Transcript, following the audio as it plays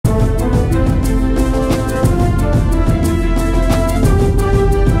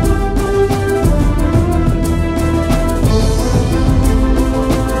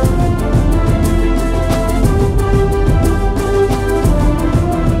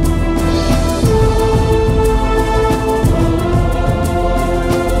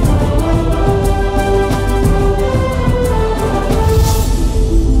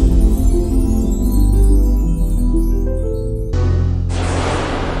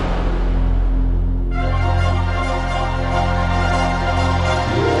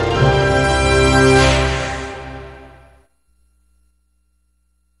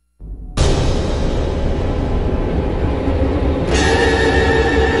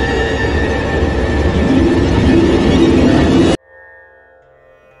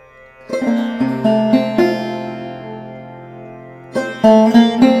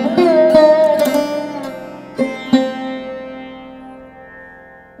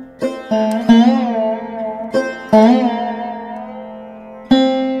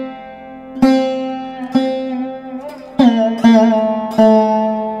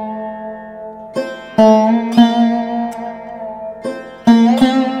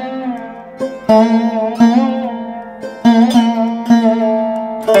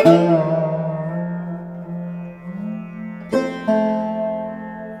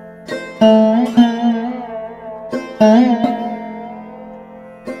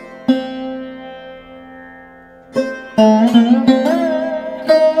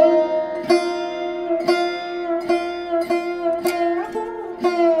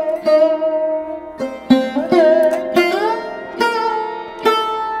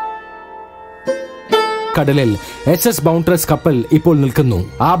കടലിൽ SS ബൗണ്ടറസ് കപ്പൽ ഇപ്പോൾ നിൽക്കുന്നു.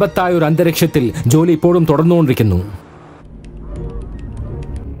 ആപത്തായ ഒരു അന്തരീക്ഷത്തിൽ ജോലി ഇപ്പോഴും തുടർന്നുകൊണ്ടിരിക്കുന്നു.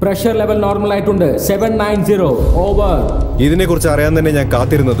 പ്രഷർ ലെവൽ നോർമൽ ആയിട്ടുണ്ട്. 790 ഓവർ. ഇതിനെ കുറിച്ച് അറിയാൻ തന്നെ ഞാൻ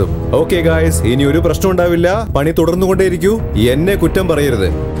കാത്തിരുന്നതും. ഓക്കെ ഗായ്സ്, ഇനി ഒരു പ്രശ്നം ഉണ്ടാവില്ല. പണി തുടർന്നുകൊണ്ടേയിരിക്കൂ. എന്നെ കുറ്റം പറയരുത്.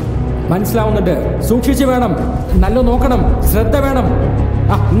 മനസ്സിലാവുന്നുണ്ട്. സൂക്ഷിച്ചു വേണം. നല്ല നോക്കണം. ശ്രദ്ധ വേണം.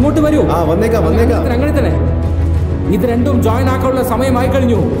 ഇങ്ങോട്ട് വരൂ. വന്നേക്കാം. അങ്ങനെ തന്നെ. ഇത് രണ്ടും ജോയിൻ ആക്കാനുള്ള സമയമായി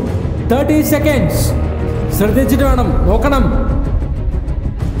കഴിഞ്ഞു. 30 സെക്കൻഡ്സ്. ശ്രദ്ധിച്ചിട്ട് വേണം. നോക്കണം.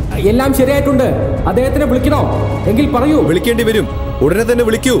 എല്ലാം ശരിയായിട്ടുണ്ട്. അദ്ദേഹത്തിനെ വിളിക്കണോ? എങ്കിൽ പറയൂ. വിളിക്കേണ്ടി വരും. ഉടനെ തന്നെ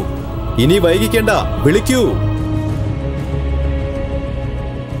വിളിക്കൂ. ഇനി വൈകിക്കേണ്ട. വിളിക്കൂ.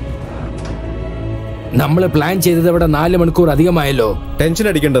 നമ്മൾ പ്ലാൻ ചെയ്തത് ഇവിടെ 4 മണിക്കൂർ അധികമായല്ലോ. ടെൻഷൻ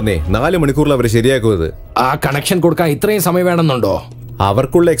അടിക്കണ്ടെന്നേ. 4 മണിക്കൂറിൽ അവർ ശരിയാക്കുന്നത്. ആ കണക്ഷൻ കൊടുക്കാൻ ഇത്രയും സമയം വേണമെന്നുണ്ടോ?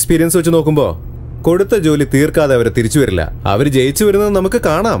 അവർക്കുള്ള എക്സ്പീരിയൻസ് വെച്ച് നോക്കുമ്പോ കൊടുത്ത ജോലി തീർക്കാതെ അവരെ തിരിച്ചു വരില്ല. അവർ ജയിച്ചു വരുന്നത് നമുക്ക്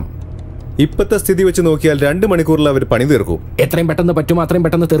കാണാം. ഇപ്പത്തെ സ്ഥിതി വെച്ച് നോക്കിയാൽ 2 മണിക്കൂറിൽ അവർ പണി തീർക്കും. എത്രയും പെട്ടെന്ന് പറ്റുമോ അത്രയും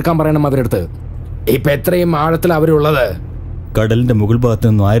പെട്ടെന്ന് തീർക്കാൻ പറയണം അവരടുത്ത്. ഇപ്പൊ എത്രയും ആഴത്തിൽ അവരുള്ളത്? കടലിന്റെ മുകൾ ഭാഗത്ത്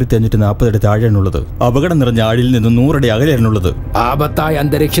നിന്നും 1540 അടി താഴെയാണുള്ളത്. അപകടം നിറഞ്ഞ ആഴിൽ നിന്നും 100 അടി അകലെയാണുള്ളത്. ആപത്തായ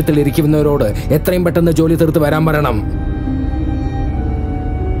അന്തരീക്ഷത്തിൽ ഇരിക്കുന്നവരോട് എത്രയും പെട്ടെന്ന് ജോലി തീർത്ത് വരാൻ പറയണം.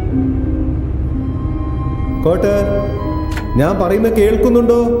 കോട്ടർ, ഞാൻ പറയുന്നത്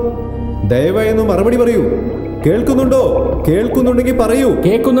കേൾക്കുന്നുണ്ടോ? ദയവായി ഒന്ന് മറുപടി പറയൂ. കേൾക്കുന്നുണ്ടോ? കേൾക്കുന്നുണ്ടെങ്കിൽ പറയൂ.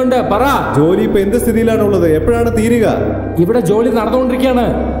 കേൾക്കുന്നുണ്ട്, പറ. ജോലി ഇപ്പൊ എന്ത് സ്ഥിതിയിലാണുള്ളത്? എപ്പോഴാണ് തീരുക? ഇവിടെ ജോലി നടന്നുകൊണ്ടിരിക്കുകയാണ്.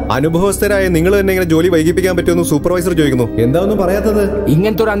 അനുഭവസ്ഥരായ നിങ്ങൾ തന്നെ ഇങ്ങനെ ജോലി വൈകിപ്പിക്കാൻ പറ്റുമെന്ന് സൂപ്പർവൈസർ ചോദിക്കുന്നു. എന്താ ഒന്നും പറയാത്തത്?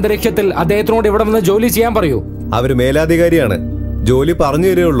 ഇങ്ങനത്തെ ഒരു അന്തരീക്ഷത്തിൽ അദ്ദേഹത്തിനോട് ഇവിടെ വന്ന് ജോലി ചെയ്യാൻ പറയൂ. അവര് മേലാധികാരിയാണ്. ജോലി പറഞ്ഞു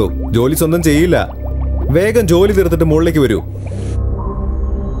തരേ ഉള്ളൂ. ജോലി സ്വന്തം ചെയ്യില്ല. വേഗം ജോലി തീർത്തിട്ട് മുകളിലേക്ക് വരൂ.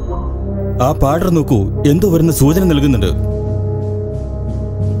 ആ പാടർ നോക്കൂ, എന്തോ വരുന്ന സൂചന നൽകുന്നുണ്ട്.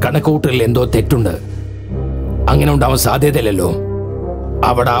 കണക്കൂട്ടിൽ എന്തോ തെറ്റുണ്ട്. അങ്ങനെ ഉണ്ടാവാൻ സാധ്യതയില്ലല്ലോ.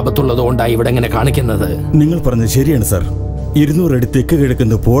 അവിടെ ആപത്തുള്ളത് കൊണ്ടാണ് ഇവിടെ ഇങ്ങനെ കാണിക്കുന്നത്. നിങ്ങൾ പറഞ്ഞത് ശരിയാണ് സാർ. 200 അടി തെക്ക്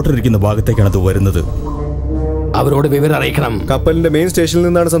കിഴക്കുന്ന പോർട്ടർ ഇരിക്കുന്ന ഭാഗത്തേക്കാണ് അത് വരുന്നത്. അവരോട് വിവരം അറിയിക്കണം. കപ്പലിന്റെ മെയിൻ സ്റ്റേഷനിൽ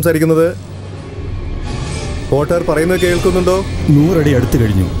നിന്നാണ് സംസാരിക്കുന്നത്. പോർട്ടർ പറയുന്നത് കേൾക്കുന്നുണ്ടോ? 100 അടി അടുത്ത്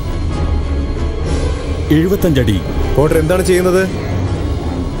കഴിഞ്ഞു. 75 അടി. പോർട്ടർ എന്താണ് ചെയ്യുന്നത്?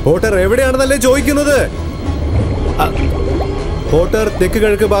 പോർട്ടർ എവിടെയാണെന്നല്ലേ ചോദിക്കുന്നത്? പോർട്ടർ തെക്ക്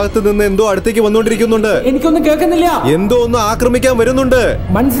കിഴക്ക് ഭാഗത്ത് നിന്ന് എന്തോ അടുത്തേക്ക് വന്നുകൊണ്ടിരിക്കുന്നുണ്ട്. എനിക്കൊന്നും കേൾക്കുന്നില്ല. എന്തോ ഒന്ന് ആക്രമിക്കാൻ വരുന്നുണ്ട്.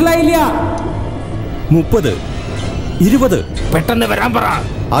 മനസ്സിലായില്ല. 30, 20. പെട്ടെന്ന് വരാൻ പറ.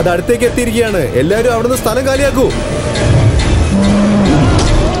 അത് അടുത്തേക്ക് എത്തിയിരിക്കുകയാണ്. എല്ലാവരും അവിടുന്ന് സ്ഥലം കാലിയാക്കൂ.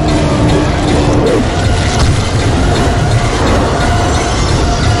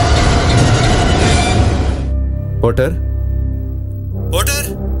 പോർട്ടർ, പോർട്ടർ,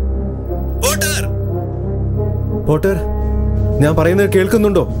 പോർട്ടർ, പോർട്ടർ, ഞാൻ പറയുന്നത്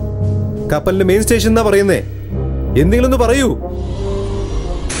കേൾക്കുന്നുണ്ടോ? കപ്പലിന്റെ മെയിൻ സ്റ്റേഷൻ എന്നാ പറയുന്നേ. എന്തെങ്കിലും ഒന്ന് പറയൂ.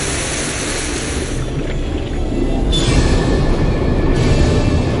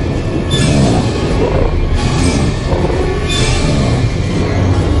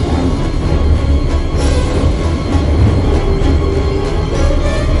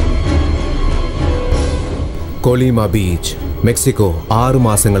 കൊളീമ ബീച്ച്, മെക്സിക്കോ, 6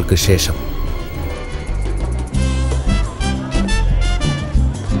 മാസങ്ങൾക്ക് ശേഷം.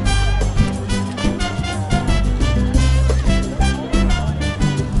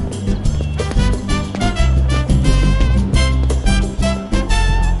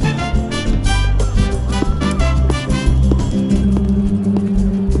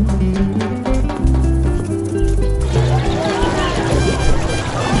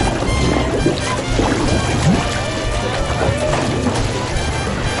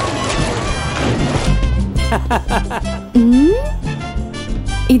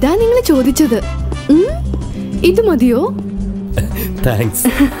 ഇതാ നിങ്ങൾ ചോദിച്ചത്. ഇത് മതിയോ? താങ്ക്സ്.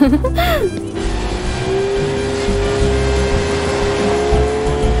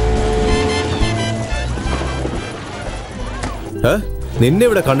 നിന്നെ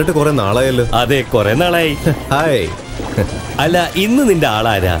ഇവിടെ കണ്ടിട്ട് കുറെ നാളായല്ലോ. അതെ, കുറെ നാളായി. ഹായ്. അല്ല, ഇന്ന് നിന്റെ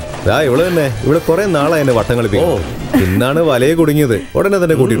ആളാരാ? ഇവിടെ തന്നെ. ഇവിടെ കുറെ നാളായി എന്നെ വട്ടം കളിപ്പിക്കും. ഇന്നാണ് വലയെ കുടുങ്ങിയത്. ഉടനെ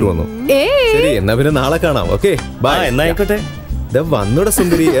തന്നെ കൂട്ടിട്ട് വന്നു. ശരി, എന്നാ പിന്നെ നാളെ കാണാം. Okay, by. എന്നായിക്കോട്ടെ. വന്നൂടെ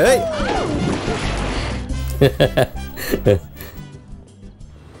സുന്ദരി.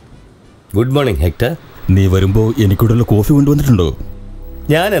 Good morning hectare. നീ വരുമ്പോ എനിക്കൂടുള്ള കോഫി കൊണ്ടുവന്നിട്ടുണ്ടോ?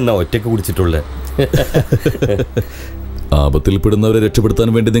 ഞാൻ എന്നാ ഒറ്റക്ക് കുടിച്ചിട്ടുള്ളത്. ആപത്തിൽപ്പെടുന്നവരെ രക്ഷപ്പെടുത്താൻ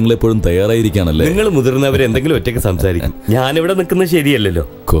വേണ്ടി നിങ്ങൾ എപ്പോഴും തയ്യാറായിരിക്കാണല്ലേ? നിങ്ങൾ മുതിർന്നവരെ എന്തെങ്കിലും ഒറ്റക്ക് സംസാരിക്കും. ഞാനിവിടെ നിൽക്കുന്നത് ശരിയല്ലല്ലോ.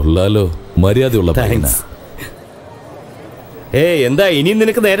 കൊള്ളാലോ, മര്യാദയുള്ള. താങ്ക്സ്. എന്താ ഇനിയും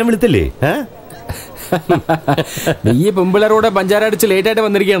നിനക്ക് നേരം വിളിത്തില്ലേ? നീ പെമ്പിളരോടെ പഞ്ചാര അടിച്ച് ലേറ്റ് ആയിട്ട്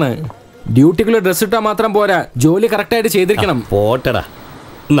വന്നിരിക്കുകയാണ്. ഡ്യൂട്ടിക്കുള്ള ഡ്രസ് ഇട്ടാൽ മാത്രം പോരാ, ജോലി കറക്റ്റ് ആയിട്ട് ചെയ്തിരിക്കണം. പോട്ടടാ,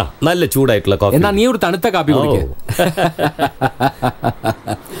 നല്ല ചൂടായിട്ടുള്ള കോഫി. എന്നാ നീ ഒരു തണുത്ത കാപ്പി കുടിക്ക്.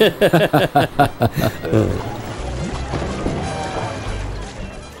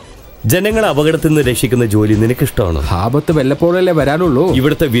 ജനങ്ങളെ അപകടത്തിൽ നിന്ന് രക്ഷിക്കുന്ന ജോലി നിനക്കിഷ്ടമാണോ? ആപത്ത് വല്ലപ്പോഴല്ലേ വരാനുള്ളൂ.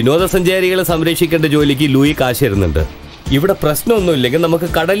 ഇവിടുത്തെ വിനോദസഞ്ചാരികളെ സംരക്ഷിക്കേണ്ട ജോലിക്ക് ലൂയി കാശ് തരുന്നുണ്ട്. ഇവിടെ പ്രശ്നമൊന്നുമില്ലെങ്കിൽ നമുക്ക്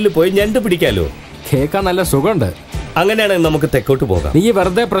കടലിൽ പോയി ഞണ്ട് പിടിക്കാലോ. കേൾക്കാൻ നല്ല സുഖമുണ്ട്. അങ്ങനെയാണെങ്കിൽ നമുക്ക് തെക്കോട്ട് പോകാം. നീ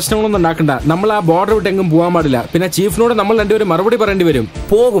വെറുതെ പ്രശ്നങ്ങളൊന്നും ഉണ്ടാക്കണ്ട. നമ്മൾ ആ ബോർഡർ വിട്ടെങ്കും പോകാൻ പാടില്ല. പിന്നെ ചീഫിനോട് നമ്മൾ രണ്ടുപേരും മറുപടി പറയേണ്ടി വരും.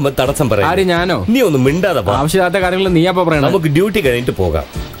 പോകുമ്പോ തടസ്സം പറയാം. ആര്, ഞാനോ? നീ ഒന്നും മിണ്ടാതെ. ആവശ്യമില്ലാത്ത കാര്യങ്ങൾ നീ അപ്പൊ പറയണം. നമുക്ക് ഡ്യൂട്ടി കഴിഞ്ഞിട്ട് പോകാം.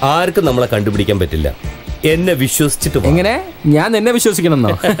 ആർക്കും നമ്മളെ കണ്ടുപിടിക്കാൻ പറ്റില്ല. എന്നെ വിശ്വസിച്ചിട്ട്. എങ്ങനെ? ഞാൻ എന്നെ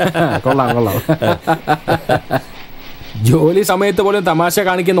വിശ്വസിക്കണമെന്നോ? കൊള്ളാം കൊള്ളാം. ജോലി സമയത്ത് പോലും തമാശ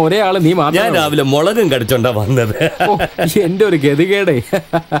കാണിക്കുന്ന ഒരേ ആള് നീ മാത്രം. ഞാൻ രാവിലെ മുളകും കടിച്ചോണ്ടാ വന്നത്. എന്റെ ഒരു ഗതികേടേ.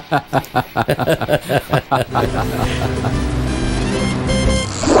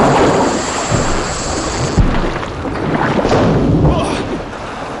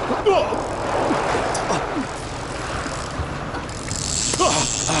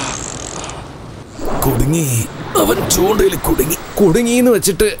 കുടുങ്ങി. അവൻ ചൂണ്ടയിൽ കുടുങ്ങിന്ന്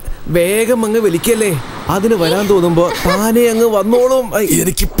വെച്ചിട്ട് വേഗം അങ്ങ് വലിക്കല്ലേ. അതിന് വരാൻ തോന്നുമ്പോ താനെ അങ്ങ് വന്നോളും.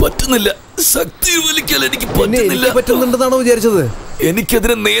 എനിക്ക് പറ്റുന്നില്ല. ശക്തി വലിക്കാൻ എനിക്ക് പറ്റുന്നുണ്ടെന്നാണോ വിചാരിച്ചത്?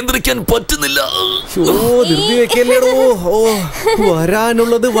 എനിക്കതിനെ നിയന്ത്രിക്കാൻ പറ്റുന്നില്ല. ധൃതി വെക്കല്ലേടോ.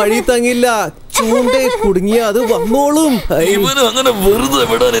 വരാനുള്ളത് വഴി തങ്ങില്ല. ചൂണ്ടേ കുടുങ്ങിയ അത് വന്നോളും. ഇവന് അങ്ങനെ വെറുതെ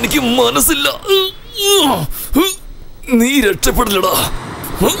വിടാൻ എനിക്ക് മനസ്സില്ല. നീ രക്ഷപ്പെടില്ലടാ.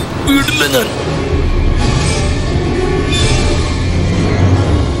 വീടില്ല ഞാൻ.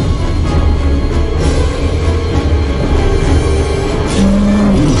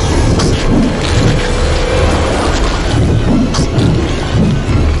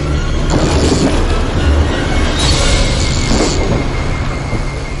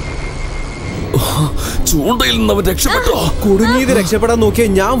 ചൂണ്ടയിൽ നിന്ന് അവൻ രക്ഷപ്പെട്ടോ? കുടുങ്ങിയത് രക്ഷപ്പെടാൻ നോക്കിയാൽ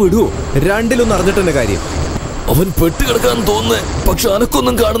ഞാൻ വിടൂ. രണ്ടിലൊന്നും അറിഞ്ഞിട്ടെന്നെ കാര്യം. അവൻ പെട്ടുകിടക്കാൻ തോന്നുന്നേ, പക്ഷെ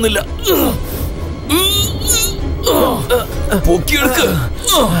അനക്കൊന്നും കാണുന്നില്ല. പൊക്കിയെടുക്ക്.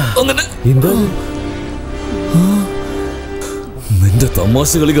 അങ്ങനെ നിന്റെ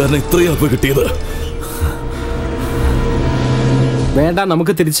തമാശ കളി കാരണം ഇത്രയും അപ്പൊ കിട്ടിയത്. വേണ്ട,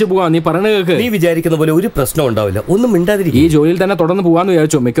 നമുക്ക് തിരിച്ചു പോവാം. നീ പറഞ്ഞ കേക്ക്. നീ വിചാരിക്കുന്ന പോലെ ഒരു പ്രശ്നം ഉണ്ടാവില്ല. ഒന്നും മിണ്ടാതിരിക്കും. ഈ ജോലിയിൽ തന്നെ തുടർന്ന് പോവാന്ന്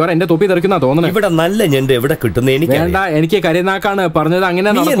വിചാരിച്ചു. മിക്കവാറും എന്റെ തൊപ്പി തെറിക്കുന്ന തോന്നുന്നു. ഇവിടെ നല്ല ഞണ്ട് എവിടെ കിട്ടുന്ന എനിക്ക് വേണ്ട. എനിക്ക് കരിനാക്കാണ് പറഞ്ഞത്. അങ്ങനെ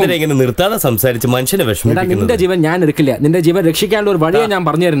ഇങ്ങനെ നിർത്താതെ സംസാരിച്ച് മനുഷ്യനെ വിഷമിപ്പിക്കുന്നത്. നിന്റെ ജീവൻ ഞാൻ എടുക്കില്ല. നിന്റെ ജീവൻ രക്ഷിക്കാനുള്ള ഒരു വഴിയാണ് ഞാൻ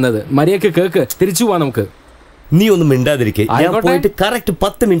പറഞ്ഞു തരുന്നത്. മര്യാദക്ക് കേക്ക്. തിരിച്ചു പോവാം നമുക്ക്. നീ ഒന്നും മിണ്ടാതിരിക്കേ. ഞാൻ പോയിട്ട് കറക്റ്റ്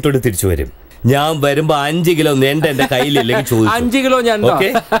 10 മിനിറ്റോടെ തിരിച്ചു വരും. ഞാൻ വരുമ്പോ 5 കിലോ ഞണ്ട് എന്റെ കയ്യിലില്ലെങ്കിൽ ചോദിച്ചു. 5 കിലോ ഞണ്ടോ?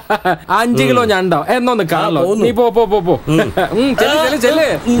 5 കിലോ ഞണ്ടോ എന്നൊന്ന് കാണല്ലോ. നീ പോ.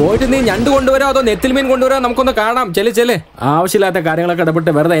 പോയിട്ട് നീ ഞണ്ട് കൊണ്ടുവരോ അതോ നെത്തിൽ മീൻ കൊണ്ടുവരോ? നമുക്കൊന്ന് കാണാം. ചെല്ല്. ആവശ്യമില്ലാത്ത കാര്യങ്ങളൊക്കെ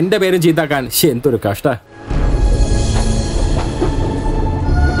ഇടപെട്ട് വെറുതെ എന്റെ പേരും ചീത്താക്കാൻ. എന്തൊരു കഷ്ട.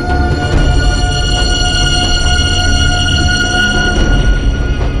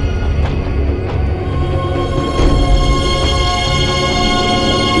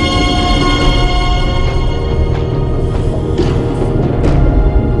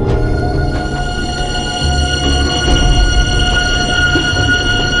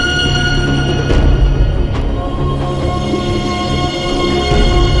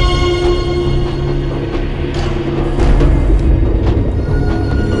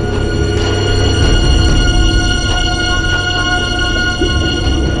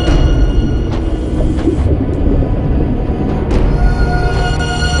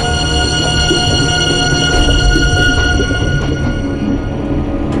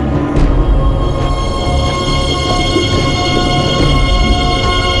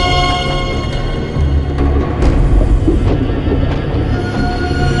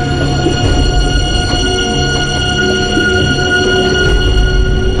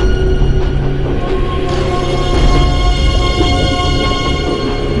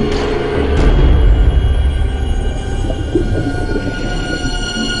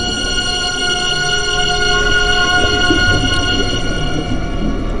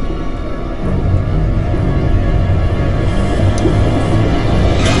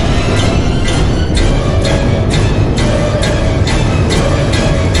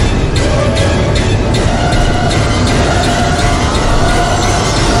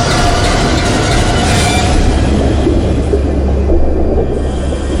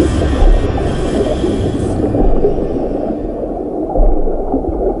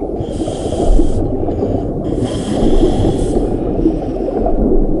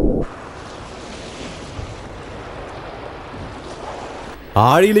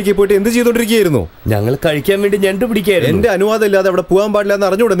 ആഴിയിലേക്ക് പോയിട്ട് എന്ത് ചെയ്തോണ്ടിരിക്കുകയായിരുന്നു? ഞങ്ങൾ കഴിക്കാൻ വേണ്ടി ഞണ്ട് പിടിക്കായിരുന്നു. എന്റെ അനുവാദം ഇല്ലാതെ അവിടെ പോകാൻ പാടില്ല എന്ന്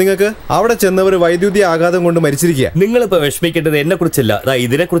അറിഞ്ഞൂടെ നിങ്ങൾക്ക്? അവിടെ ചെന്നവർ വൈദ്യുതി ആഘാതം കൊണ്ട് മരിച്ചിരിക്കുക. നിങ്ങളിപ്പോ വിഷമിക്കേണ്ടത് എന്നെ കുറിച്ചല്ല,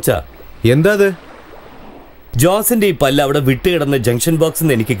 ഇതിനെ കുറിച്ചാ. എന്താ അത്? ജോസിന്റെ ഈ പല്ല് അവിടെ വിട്ടുകിടന്ന ജംഗ്ഷൻ ബോക്സിൽ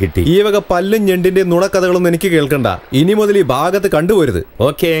നിന്ന് എനിക്ക് കിട്ടി. ഈ വക പല്ലും ഞണ്ടിന്റെ നുണക്കഥകളൊന്നും എനിക്ക് കേൾക്കണ്ട. ഇനി മുതൽ ഈ ഭാഗത്ത് കണ്ടുപോരുത്.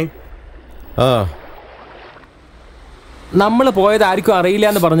 ഓക്കെ. നമ്മൾ പോയത് ആർക്കും അറിയില്ല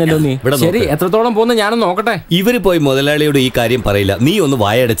എന്ന് പറഞ്ഞല്ലോ നീ. ശരി, എത്രത്തോളം പോകുന്ന ഞാനൊന്ന് നോക്കട്ടെ. ഇവര് പോയി മുതലാളിയോട് ഈ കാര്യം പറയില്ല. നീ ഒന്ന്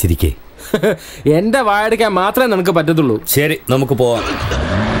വായടച്ചിരിക്കേ. എന്റെ വായടയ്ക്കാൻ മാത്രമേ നിനക്ക് പറ്റത്തുള്ളൂ. ശരി, നമുക്ക് പോവാം.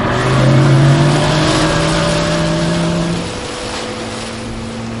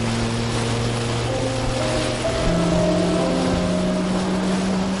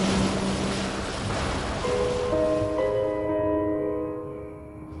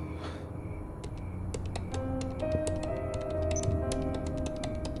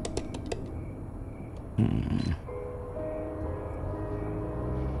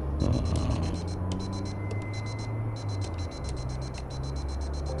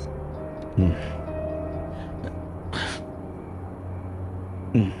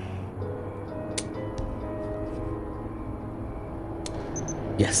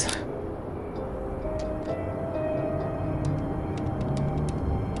 Yes.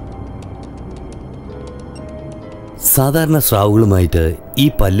 സാധാരണ സ്രാവുകളുമായിട്ട് ഈ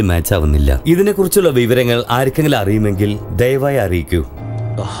പല്ല് മാച്ച് ആവുന്നില്ല. ഇതിനെക്കുറിച്ചുള്ള വിവരങ്ങൾ ആർക്കെങ്കിലും അറിയുമെങ്കിൽ ദയവായി അറിയിക്കൂ.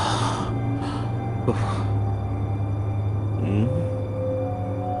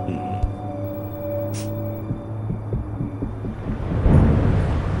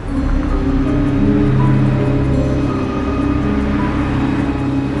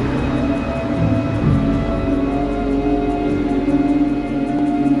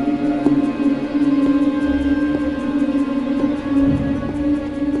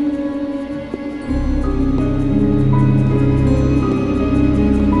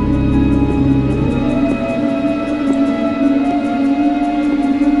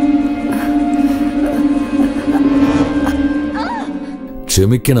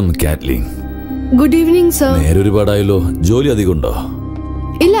 ക്ഷമിക്കണം കാറ്റ്ലിൻ. Good evening sir. നേരെ ഒരുപാടായല്ലോ. ജോലി അധികം ഉണ്ടോ?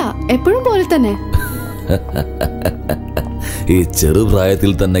 ഇല്ല, എപ്പോഴും പോലെ തന്നെ. ഈ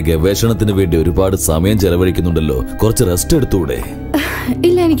ചെറുപ്രായത്തിൽ തന്നെ ഗവേഷണത്തിന് വേണ്ടി ഒരുപാട് സമയം ചെലവഴിക്കുന്നുണ്ടല്ലോ. കുറച്ച് റെസ്റ്റ് എടുത്തൂടെ?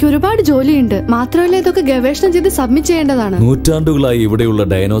 ഇല്ല, എനിക്ക് ഒരുപാട് ജോലിയുണ്ട്. മാത്രമല്ല ഇതൊക്കെ ഗവേഷണം ചെയ്ത് സബ്മിറ്റ് ചെയ്യേണ്ടതാണ്. നൂറ്റാണ്ടുകളായി ഇവിടെയുള്ള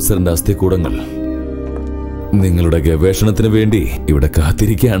ഡയനോസറിന്റെ അസ്ഥികൂടങ്ങൾ നിങ്ങളുടെ ഗവേഷണത്തിന് വേണ്ടി ഇവിടെ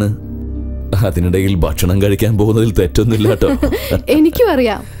കാത്തിരിക്കുകയാണ്. അതിനിടയിൽ ഭക്ഷണം കഴിക്കാൻ പോകുന്നതിൽ തെറ്റൊന്നുമില്ല കേട്ടോ. എനിക്കും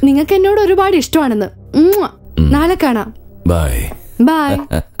അറിയാം നിങ്ങൾക്ക് എന്നോട് ഒരുപാട് ഇഷ്ടമാണെന്ന്. നാളെ കാണാം. Bye bye.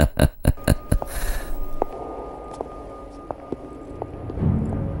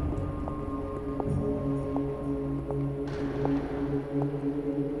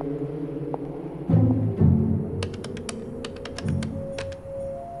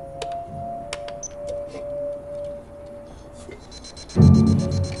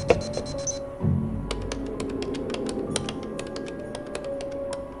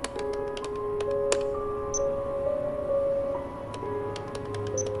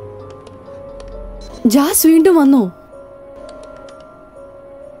 ജാസ് വീണ്ടും വന്നോ?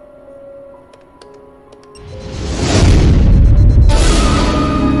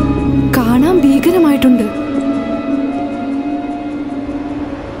 കാണാൻ ഭീകരമായിട്ടുണ്ട്.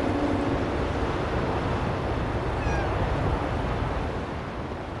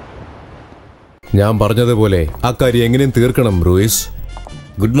 ഞാൻ പറഞ്ഞതുപോലെ അക്കാര്യം എങ്ങനെയും തീർക്കണം Reus.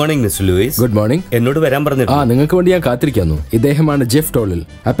 Good morning mister Luis. Good morning. എന്നോട് വരാൻ പറഞ്ഞു. നിങ്ങൾക്ക് വേണ്ടി ഞാൻ കാത്തിരിക്കുന്നു. ഇദ്ദേഹമാണ് ജെഫ് ടോളിൽ,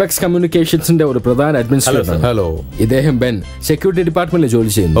 അപെക്സ് കമ്മ്യൂണിക്കേഷൻസിന്റെ ഒരു പ്രധാന അഡ്മിനിസ്ട്രേറ്റർ. ഹലോ. ഇദ്ദേഹം ബെൻ സെക്യൂരിറ്റി ഡിപ്പാർട്ട്മെന്റിൽ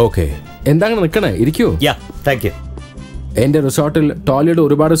ജോലി ചെയ്യുന്നു. ഓക്കെ. എന്താണ് നിൽക്കണേ? ഇരിക്കൂ. Thank you. എന്റെ റിസോർട്ടിൽ ടോളിയുടെ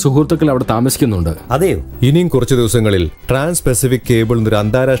ഒരുപാട് സുഹൃത്തുക്കൾ അവിടെ താമസിക്കുന്നുണ്ട്. അതെയോ? ഇനിയും കുറച്ച് ദിവസങ്ങളിൽ ട്രാൻസ് പസഫിക് കേബിൾ എന്നൊരു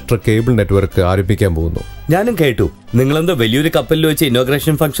അന്താരാഷ്ട്ര കേബിൾ നെറ്റ്വർക്ക് ആരംഭിക്കാൻ പോകുന്നു. ഞാനും കേട്ടു. നിങ്ങളെന്തോ വലിയൊരു കപ്പലിൽ വെച്ച്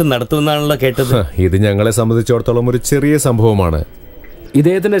ഇനോഗ്രേഷൻ ഫംഗ്ഷൻ നടത്തുമെന്നാണല്ലോ കേട്ടത്. ഇത് ഞങ്ങളെ സംബന്ധിച്ചിടത്തോളം ഒരു ചെറിയ സംഭവമാണ്.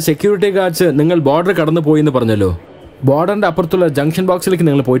 ഇദ്ദേഹത്തിന്റെ സെക്യൂരിറ്റി ഗാർഡ്സ് നിങ്ങൾ ബോർഡർ കടന്നു പോയി എന്ന് പറഞ്ഞല്ലോ. ബോർഡറിന്റെ അപ്പുറത്തുള്ള ജംഗ്ഷൻ ബോക്സിലേക്ക്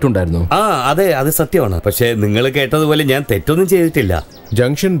നിങ്ങൾ പോയിട്ടുണ്ടായിരുന്നു? അതെ, അത് സത്യമാണ്. പക്ഷേ നിങ്ങൾ കേട്ടതുപോലെ ഞാൻ തെറ്റൊന്നും ചെയ്തിട്ടില്ല.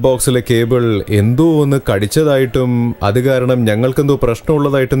 ജംഗ്ഷൻ ബോക്സിലെ കേബിൾ എന്തോ ഒന്ന് കടിച്ചതായിട്ടും അത് കാരണം ഞങ്ങൾക്കെന്തോ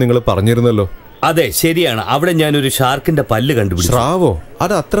പ്രശ്നമുള്ളതായിട്ടും നിങ്ങൾ പറഞ്ഞിരുന്നല്ലോ. അതെ, ശരിയാണ്. അവിടെ ഞാനൊരു ഷാർക്കിന്റെ പല്ല് കണ്ടുപിടിച്ചു. സ്രാവോ?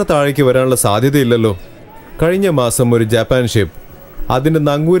 അത് അത്ര താഴേക്ക് വരാനുള്ള സാധ്യതയില്ലല്ലോ. കഴിഞ്ഞ മാസം ഒരു ജപ്പാൻ ഷിപ്പ് അതിന്റെ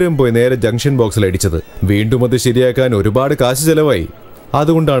നങ്കൂരം പോയി നേരെ ജംഗ്ഷൻ ബോക്സിൽ അടിച്ചത്. വീണ്ടും അത് ശരിയാക്കാൻ ഒരുപാട് കാശ് ചെലവായി.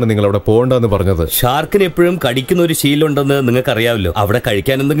 അതുകൊണ്ടാണ് നിങ്ങൾ അവിടെ പോകണ്ടെന്ന് പറഞ്ഞത്. ഷാർക്കിന് എപ്പോഴും കടിക്കുന്ന ഒരു ശീലമുണ്ടെന്ന് നിങ്ങൾക്ക് അറിയാമല്ലോ. അവിടെ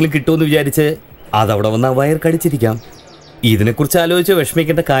കഴിക്കാൻ എന്തെങ്കിലും കിട്ടുമെന്ന് വിചാരിച്ച് അതവിടെ വന്ന് ആ വയർ കടിച്ചിരിക്കാം. ഇതിനെക്കുറിച്ച് ആലോചിച്ച്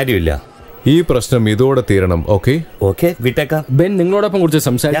വിഷമിക്കേണ്ട കാര്യമില്ല. ഈ പ്രശ്നം ഇതോടെ തീരണം. ഓക്കെ ഓക്കെ, വിട്ടേക്കാം. ബെൻ, നിങ്ങളോടൊപ്പം കുറിച്ച്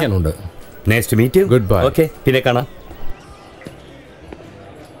സംസാരിക്കാനുണ്ട്. Nice to meet you. Good bye. Okay, പിന്നെ കാണാം.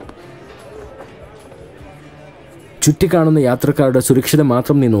 ചുറ്റിക്കാണുന്ന യാത്രക്കാരുടെ സുരക്ഷിത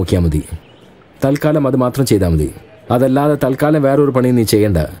മാത്രം നീ നോക്കിയാൽ മതി. തൽക്കാലം അത് മാത്രം ചെയ്താൽ മതി. അതല്ലാതെ തൽക്കാലം വേറൊരു പണി നീ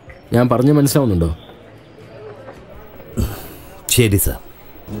ചെയ്യണ്ട. ഞാൻ പറഞ്ഞു മനസ്സിലാവുന്നുണ്ടോ? ശരി സാർ.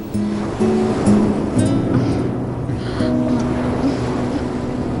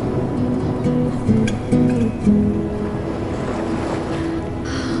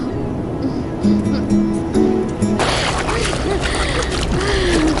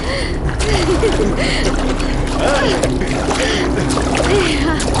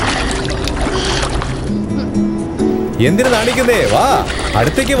 എന്തിനു കാണിക്കുന്നേ? വാ,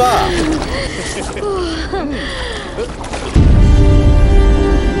 അടുത്തേക്ക് വാ.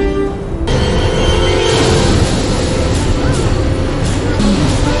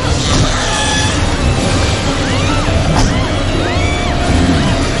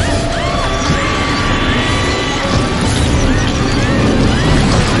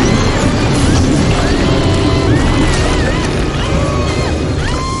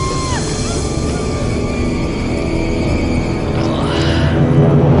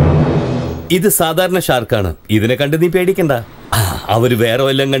 ഇത് സാധാരണ ഷാർക്കാണ്. ഇതിനെ കണ്ട് നീ പേടിക്കണ്ട. അവര് വേറെ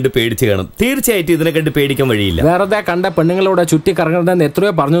വല്ലതും കണ്ട് പേടിച്ച് കാണും. തീർച്ചയായിട്ടും ഇതിനെ കണ്ട് പേടിക്കാൻ വഴിയില്ല. വേറെ കണ്ട പെണ്ണുങ്ങളോട് ചുറ്റി കറങ്ങണമെന്ന്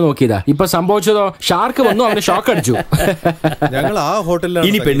എത്രയോ പറഞ്ഞു നോക്കിയതാ. ഇപ്പൊ സംഭവിച്ചതോ ഷാർക്ക് വന്നു, അവന് ഷോക്ക് അടിച്ചു. ഞങ്ങൾ ആ ഹോട്ടലിൽ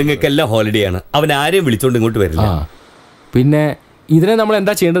ഇനി പെണ്ണുങ്ങൾക്കെല്ലാം ഹോളിഡേ ആണ്. അവൻ ആരെയും വിളിച്ചോണ്ട് ഇങ്ങോട്ട് വരില്ല. പിന്നെ ഇതിനെ നമ്മൾ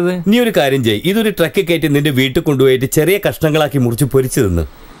എന്താ ചെയ്യേണ്ടത്? നീ ഒരു കാര്യം ചെയ്യ്. ഇതൊരു ട്രക്ക് കയറ്റി നിന്റെ വീട്ടിൽ കൊണ്ടുപോയിട്ട് ചെറിയ കഷ്ണങ്ങളാക്കി മുറിച്ച് പൊരിച്ചു തിന്ന്.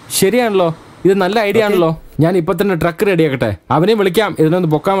 ശരിയാണല്ലോ, ഇത് നല്ല ഐഡിയ ആണല്ലോ. ഞാൻ ഇപ്പൊ തന്നെ ട്രക്ക് റെഡിയാക്കട്ടെ. അവനെ വിളിക്കാം ഇതിനൊന്ന്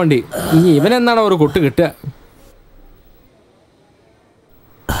പൊക്കാൻ വേണ്ടി. ഇനി ഇവനെന്നാണോ ഒരു കൊട്ട് കിട്ടുക?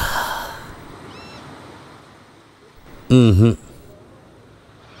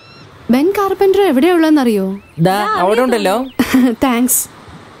 Ben carpenter എവിടെയുള്ളതെന്നറിയോ? അവിടെ ഉണ്ടല്ലോ. താങ്ക്സ്.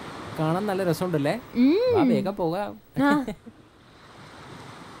 കാണാൻ നല്ല രസമുണ്ടല്ലേ? വേഗം പോകാം.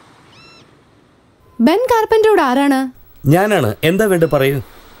 ബെൻ കാർപ്പൻറ്ററോട് ആരാണ്? ഞാനാണ്. എന്താ വേണ്ട പറയൂ.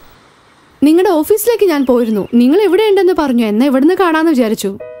 നിങ്ങളുടെ ഓഫീസിലേക്ക് ഞാൻ പോയിരുന്നു. നിങ്ങൾ എവിടെയുണ്ടെന്ന് പറഞ്ഞു. എന്നെ എവിടുന്ന് കാണാന്ന് വിചാരിച്ചു.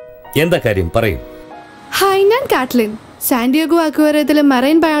 എന്താ കാര്യം പറയൂ. ഹായ്, ഞാൻ കാറ്റ്ലിൻ. സാന്റിയാഗോ അക്വേറിയത്തിലെ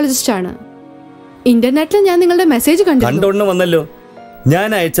മറൈൻ ബയോളജിസ്റ്റ് ആണ്. ഇന്റർനെറ്റിൽ ഞാൻ നിങ്ങളുടെ മെസ്സേജ് കണ്ടോണ്ട് വന്നല്ലോ. ഞാൻ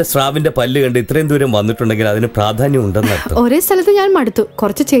അയച്ച സ്രാവിന്റെ പല്ല് കണ്ട് ഇത്രയും ദൂരം വന്നിട്ടുണ്ടെങ്കിൽ അതിന് പ്രാധാന്യം ഉണ്ടെന്ന് അർത്ഥം. ഒരേ സ്ഥലത്ത് ഞാൻ മടുത്തു.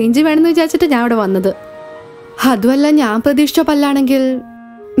 കുറച്ച് ചേഞ്ച് വേണമെന്ന് വിചാരിച്ചിട്ട് ഞാൻ ഇവിടെ വന്നത്. അതുമല്ല, ഞാൻ പ്രതീക്ഷിച്ച പല്ലാണെങ്കിൽ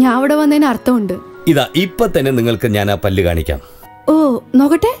ഞാൻ ഇവിടെ വന്നതിന് അർത്ഥമുണ്ട്. ഇതാ ഇപ്പൊ തന്നെ നിങ്ങൾക്ക് ഞാൻ ആ പല്ല് കാണിക്കാം. ഓ,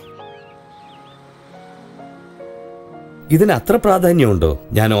 നോക്കട്ടെ. ഇതിന് അത്ര പ്രാധാന്യമുണ്ടോ?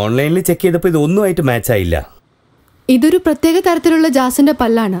 ഞാൻ ഓൺലൈനിൽ ചെക്ക് ചെയ്തപ്പോൾ ഇതൊന്നുമായിട്ട് മാച്ച് ആയില്ല. ഇതൊരു പ്രത്യേക തരത്തിലുള്ള ജാസിന്റെ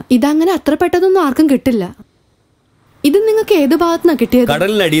പല്ലാണ്. ഇതങ്ങനെ അത്ര പെട്ടെന്നൊന്നും ആർക്കും കിട്ടില്ല. ഇത് നിങ്ങൾക്ക് ഏത് ഭാഗത്തുനിന്നാ കിട്ടിയത്?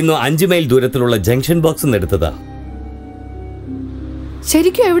 കടലിനടിയുന്നു 5 മൈൽ ദൂരത്തിലുള്ള ജംഗ്ഷൻ ബോക്സ് എടുത്തതാ.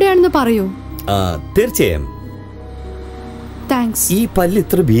 ശരിക്കും എവിടെയാണെന്ന് പറയൂ. തീർച്ചയായും. താങ്ക്സ്. ഈ പല്ല്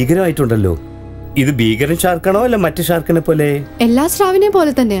ഇത്ര ഭീകരമായിട്ടുണ്ടല്ലോ. ഇത് ഭീകരൻ ഷാർക്കാണോ അല്ല മറ്റു ഷാർക്കിനെ പോലെ? എല്ലാ സ്രാവിനെയും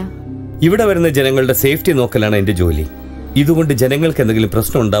പോലെ തന്നെയാ. ഇവിടെ വരുന്ന ജനങ്ങളുടെ സേഫ്റ്റി നോക്കലാണ് എന്റെ ജോലി. ഇതുകൊണ്ട് ജനങ്ങൾക്ക് എന്തെങ്കിലും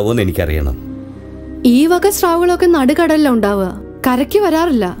പ്രശ്നം ഉണ്ടാവുമെന്ന് എനിക്കറിയണം. ഈ വക സ്രാവുകളൊക്കെ നടുകടലിലാണ് ഉണ്ടാവുക, കരയ്ക്ക്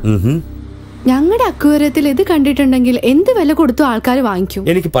വരാറില്ല. ഞങ്ങളുടെ അക്വേറിയത്തിൽ ഇത് കണ്ടിട്ടുണ്ടെങ്കിൽ എന്ത് വില കൊടുത്തു ആൾക്കാർ വാങ്ങിക്കും.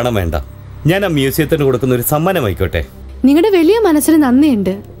 എനിക്ക് പണം വേണ്ട. ഞാൻ ആ മ്യൂസിയത്തിന് കൊടുക്കുന്ന ഒരു സമ്മാനമായിക്കോട്ടെ. നിങ്ങളുടെ വലിയ മനസ്സിന്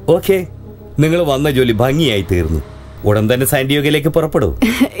നന്ദിയുണ്ട്. ഓക്കെ, നിങ്ങൾ വന്ന ജോലി ഭംഗിയായി തീർന്നു. ഉടൻ തന്നെ സാന്റിയാഗോയിലേക്ക് പുറപ്പെടൂ.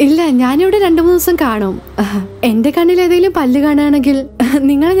 ഇല്ല, ഞാനിവിടെ 2-3 ദിവസം കാണും. എന്റെ കണ്ണിൽ ഏതെങ്കിലും പല്ല് കാണുകയാണെങ്കിൽ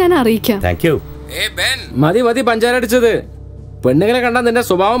നിങ്ങളെ ഞാൻ അറിയിക്കാം. Thank you. മതി മതി പഞ്ചാര അടിച്ചത്. പെണ്ണുങ്ങളെ കണ്ടാൽ നിന്റെ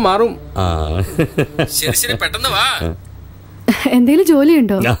സ്വഭാവം മാറും. ശരി, പെട്ടെന്ന് വാ. എന്തെങ്കിലും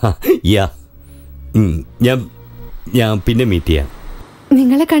ജോലിയുണ്ടോ? ഞാൻ പിന്നെ മീറ്റ് ചെയ്യാം.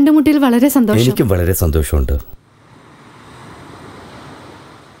 നിങ്ങളെ കണ്ടുമുട്ടിയിൽ വളരെ സന്തോഷം. എനിക്കും വളരെ സന്തോഷമുണ്ട്.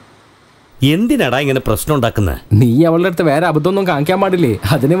 എന്തിനാടാ ഇങ്ങനെ പ്രശ്നം ഉണ്ടാക്കുന്നത്? നീ അവളുടെ അടുത്ത് വേറെ അബദ്ധമൊന്നും കാണിക്കാൻ പാടില്ലേ,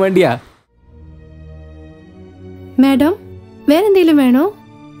 അതിനു വേണ്ടിയാ. മാഡം, വേറെന്തെങ്കിലും വേണോ?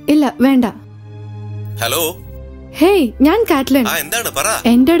 ഇല്ല, വേണ്ട. ഹലോ. ഹേയ്, ഞാൻ കാറ്റ്ലിൻ.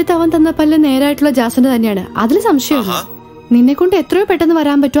 എന്റെ അടുത്ത് അവൻ തന്ന പല്ല് നേരായിട്ടുള്ള ജാസിന്റെ തന്നെയാണ്. അതിൽ സംശയമില്ല. നിന്നെ കൊണ്ട് എത്രയോ പെട്ടെന്ന്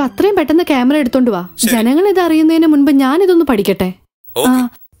വരാൻ പറ്റുമോ അത്രയും പെട്ടെന്ന് ക്യാമറ എടുത്തോണ്ട് വാ. ജനങ്ങൾ ഇത് അറിയുന്നതിന് മുൻപ് ഞാൻ ഇതൊന്ന് പഠിക്കട്ടെ.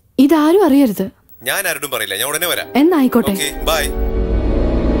 ഇതാരും അറിയരുത്. ഞാൻ ആരോടും പറയില്ല. ഞാൻ ഉടനെ വരാം. എന്നായിക്കോട്ടെ. ബൈ.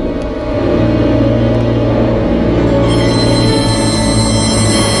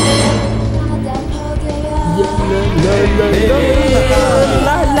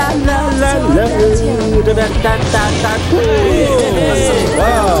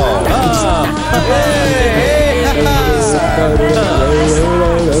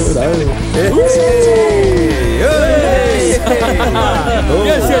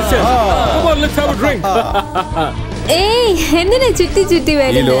 എന്തിനാ ചുറ്റി ചുറ്റി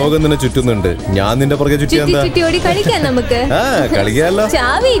ഈ ലോകം നിന്നെ ചുറ്റുന്നുണ്ട്, ഞാൻ നിന്റെ പുറകെ ചുറ്റി ഓടി കളിക്കാം നമുക്ക്. കളിക്കാലോ.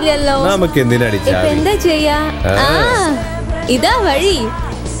 ചാവിയില്ലല്ലോ, നമുക്ക് എന്തിനാടി എന്താ ചെയ്യാ? ഇതാ വഴി,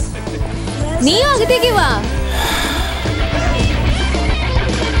 നീ അകത്തേക്ക് വാ.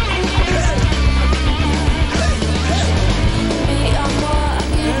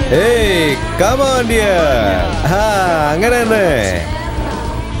 അങ്ങനെ തന്നെ.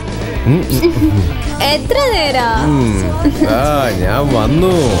 എത്ര നേരാ? ഞാൻ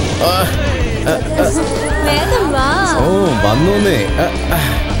വന്നു. വേഗം വാ. വന്നൂന്നേ.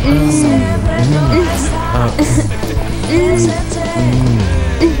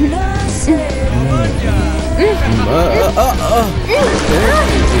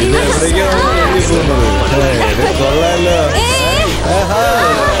 കൊള്ളാലോ.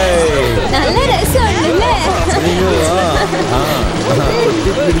 നല്ല രസമുണ്ടല്ലേ?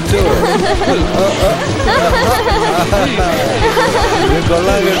 പിടിച്ചോ.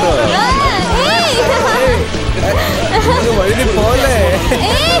 കൊള്ളാം കേട്ടോ. വഴുതി പോലെ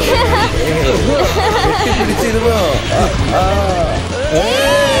പിടിച്ചിരുന്നോ?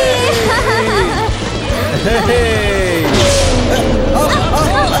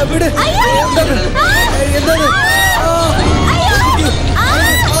 വിട്. എന്താണ്?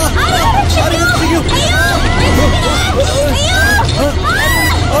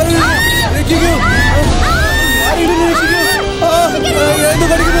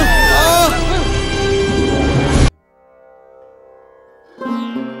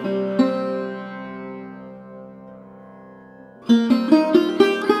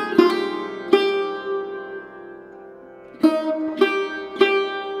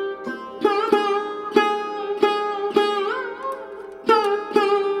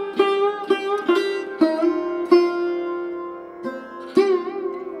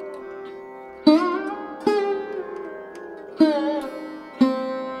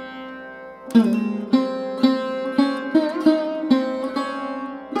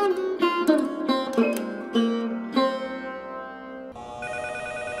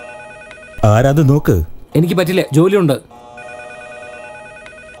 ആരാത് നോക്ക്. എനിക്ക് പറ്റില്ല, ജോലിയുണ്ട്.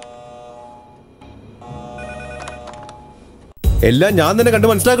 എല്ലാം ഞാൻ തന്നെ കണ്ട്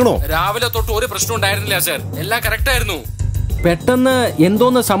മനസ്സിലാക്കണോ? രാവിലെ തൊട്ട് ഒരു പ്രശ്നം ഉണ്ടായിരുന്നില്ല സർ, എല്ലാം കറക്റ്റ് ആയിരുന്നു. പെട്ടെന്ന്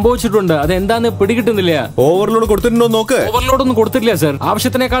എന്തോന്ന് സംഭവിച്ചിട്ടുണ്ട്, അതെന്താന്ന് പിടികിട്ടുന്നില്ല. ഓവർലോഡ് കൊടുത്തിട്ടുണ്ടോ നോക്ക്. ഓവർലോഡ് ഒന്നും കൊടുത്തിട്ടില്ല സർ,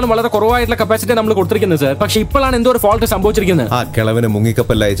 ആവശ്യത്തിനേക്കാളും വളരെ കുറവായിട്ടുള്ള കപ്പാസിറ്റി നമ്മൾ കൊടുത്തിരിക്കുന്നത് സർ. പക്ഷെ ഇപ്പോഴാണ് എന്തോ ഒരു ഫോൾട്ട് സംഭവിച്ചിരിക്കുന്നത്. ആ കിളവനെ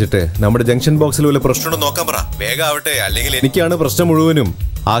മുങ്ങിക്കപ്പല്ല അയച്ചിട്ട് നമ്മുടെ ജംഗ്ഷൻ ബോക്സിൽ വല്ല പ്രശ്നമുണ്ടോ നോക്കാൻ പറ. വേഗം ആവട്ടെ, അല്ലെങ്കിൽ എനിക്കാണ് പ്രശ്നം മുഴുവനും.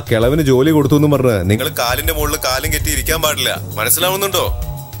 ആ കിളവന് ജോലി കൊടുത്തു എന്ന് പറഞ്ഞ് നിങ്ങൾ കാലിന്റെ മുകളിൽ കാലും കെട്ടി ഇരിക്കാൻ പാടില്ല, മനസ്സിലാവുന്നുണ്ടോ?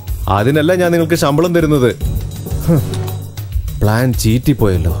 അതിനല്ല ഞാൻ നിങ്ങൾക്ക് ശമ്പളം തരുന്നത്. പ്ലാൻ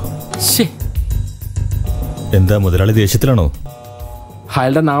ചീറ്റിപ്പോയല്ലോ. എന്താ മുതലാളി ദേഷ്യത്തിലാണോ?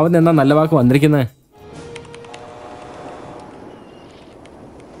 അയാളുടെ നാവിൽ എന്നാ നല്ല വാക്ക് വന്നിരിക്കുന്നത്?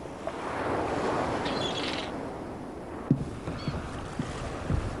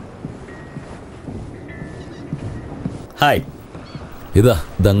 ഹായ്.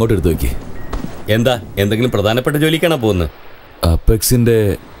 ഇതങ്ങോട്ട് എടുത്തു വെക്കേ. എന്താ, എന്തെങ്കിലും പ്രധാനപ്പെട്ട ജോലിക്കാണോ പോകുന്നത്? അപ്പെക്സിന്റെ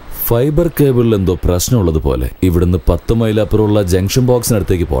ഫൈബർ കേബിളിൽ എന്തോ പ്രശ്നമുള്ളത് പോലെ ഇവിടുന്ന് 10 മൈൽ അപ്പുറമുള്ള ജംഗ്ഷൻ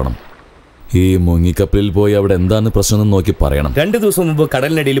ബോക്സിനടുത്തേക്ക് പോകണം. ഈ മുങ്ങിക്കപ്പലിൽ പോയി അവിടെ എന്താണ് പ്രശ്നം നോക്കി പറയണം. 2 ദിവസം മുമ്പ്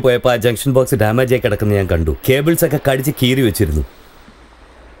കടലിനടിയിൽ പോയപ്പോൾ ആ ജംഗ്ഷൻ ബോക്സ് ഡാമേജ് ആയി കിടക്കുന്നത് ഞാൻ കണ്ടു. കേബിൾസ് ഒക്കെ കടിച്ച് കീറി വെച്ചിരുന്നു.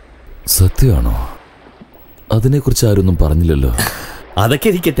 സത്യമാണോ? അതിനെക്കുറിച്ച് ആരൊന്നും പറഞ്ഞില്ലല്ലോ. അതൊക്കെ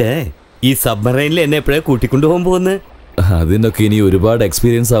ഇരിക്കട്ടെ, ഈ സബ്മറൈനിൽ എന്നെ എപ്പോഴാണ് കൂട്ടിക്കൊണ്ടുപോകാൻ പോകുന്നത്? അതിനൊക്കെ ഇനി ഒരുപാട്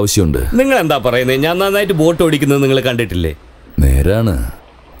എക്സ്പീരിയൻസ് ആവശ്യമുണ്ട്. നിങ്ങൾ എന്താ പറയുന്നത്? ഞാൻ നന്നായിട്ട് ബോട്ട് ഓടിക്കുന്നത് നിങ്ങൾ കണ്ടിട്ടില്ലേ? നേരാണ്.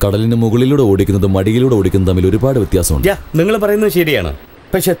 കടലിന് മുകളിലൂടെ ഓടിക്കുന്നതും മടിയിലൂടെ ഓടിക്കുന്നതും തമ്മിൽ ഒരുപാട് വ്യത്യാസമുണ്ട്. നിങ്ങൾ പറയുന്നത് ശരിയാണ്.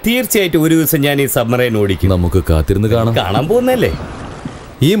 പക്ഷെ തീർച്ചയായിട്ടും ഒരു ദിവസം ഞാൻ ഈ സബ്മറൈൻ ഓടിക്കും. നമുക്ക് കാത്തിരുന്ന് കാണാൻ പോകുന്നല്ലേ.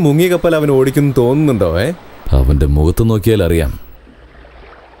 ഈ മുങ്ങിയ കപ്പൽ അവൻ ഓടിക്കുന്നു തോന്നുന്നുണ്ടോ? അവന്റെ മുഖത്ത് നോക്കിയാൽ അറിയാം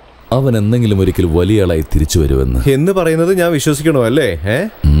അവൻ എന്തെങ്കിലും ഒരിക്കൽ വലിയ ആളായി തിരിച്ചു വരുമെന്ന്. എന്ന് പറയുന്നത് ഞാൻ വിശ്വസിക്കണോ അല്ലേ?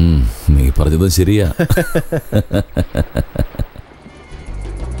 നീ പറഞ്ഞതും ശരിയാ.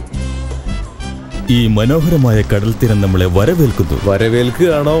 ഈ മനോഹരമായ കടൽ തീരം നമ്മളെ വരവേൽക്കുന്നു.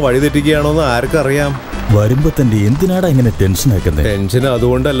 വരവേൽക്കുകയാണോ വഴിതെറ്റിക്കുകയാണോ എന്ന് ആർക്കറിയാം. വരുമ്പോ തന്നെ എന്തിനാടാ ഇങ്ങനെ ടെൻഷൻ ആക്കുന്നത്? ടെൻഷൻ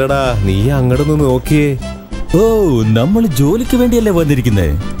അതുകൊണ്ടല്ലടാ, നീ അങ്ങോട്ട് നിന്ന് നോക്കിയേ. ഓ, നമ്മൾ ജോലിക്ക് വേണ്ടിയല്ലേ വന്നിരിക്കുന്നേ?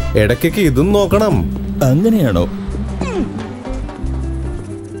 ഇടയ്ക്കൊക്കെ ഇതും നോക്കണം. അങ്ങനെയാണോ?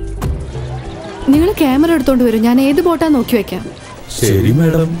 നിങ്ങൾ ക്യാമറ എടുത്തോണ്ട് വരും, ഞാൻ ഏത് ബോട്ടാ നോക്കി വെക്കാം. ശരി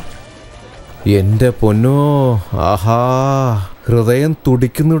മാഡം. എന്റെ പൊന്നോ, ആഹാ, ഹൃദയം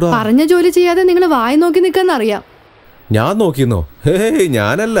തുടിക്കുന്നുടാ. പറഞ്ഞ ജോലി ചെയ്യാതെ നിങ്ങൾ വായി നോക്കി നിൽക്കാന്നറിയാം. ഞാൻ നോക്കിന്നോ? ഹേ,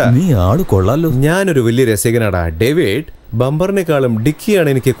 ഞാനല്ല. നീ ആള് കൊള്ളാലോ. ഞാനൊരു വലിയ രസികനാടാ ഡേവിഡ്. ബമ്പറിനേക്കാളും ഡിക്കിയാണ്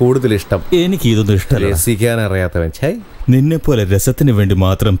എനിക്ക് കൂടുതൽ ഇഷ്ടം. എനിക്ക് ഇതൊന്നും ഇഷ്ടമല്ല. രസിക്കാൻ അറിയാത്തവൻ. നിന്നെ പോലെ രസത്തിന് വേണ്ടി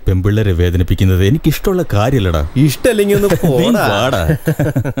മാത്രം പെമ്പിള്ളേരെ വേദനിപ്പിക്കുന്നത് എനിക്കിഷ്ടമുള്ള കാര്യമല്ലടാ. ഇഷ്ടല്ലെങ്കിൽ ഒന്ന് പോടാ.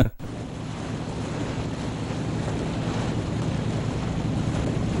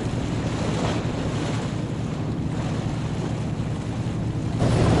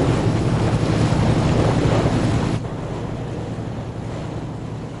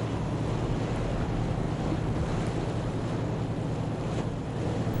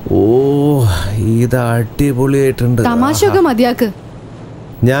 ഓ, ഇത് അടിപൊളിയായിട്ടുണ്ട്. തമാശയൊക്കെ മതിയാക്ക്.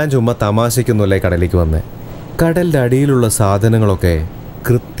 ഞാൻ ചുമ്മാ തമാശയ്ക്കൊന്നുമല്ല കടലിലേക്ക് വന്നേ. കടലിന്റെ അടിയിലുള്ള സാധനങ്ങളൊക്കെ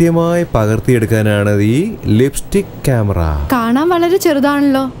കൃത്യമായി പകർത്തിയെടുക്കാനാണ് ഈ ലിപ്സ്റ്റിക് ക്യാമറ. കാണാൻ വളരെ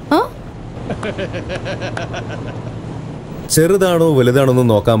ചെറുതാണല്ലോ. ചെറുതാണോ വലുതാണോ ഒന്നും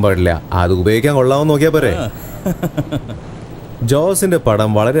നോക്കാൻ പാടില്ല, അത് ഉപയോഗിക്കാൻ കൊള്ളാമോ നോക്കിയാ പോരെ. ജോസിന്റെ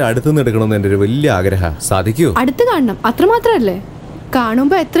പടം വളരെ അടുത്തുനിന്ന് എടുക്കണമെന്ന് എൻ്റെ ഒരു വലിയ ആഗ്രഹം. സാധിക്കൂ? അടുത്ത് കാണണം, അത്രമാത്രല്ലേ.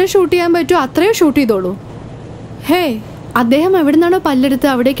 കാണുമ്പോ എത്ര ഷൂട്ട് ചെയ്യാൻ പറ്റുമോ അത്രയും ഷൂട്ട് ചെയ്തോളൂ. ഹേ, അദ്ദേഹം എവിടെ നിന്നാണോ പല്ലെടുത്ത്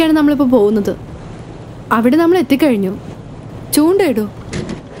അവിടേക്കാണ് നമ്മളിപ്പോ പോകുന്നത്. അവിടെ നമ്മൾ എത്തിക്കഴിഞ്ഞു. ചൂണ്ടയിടൂ.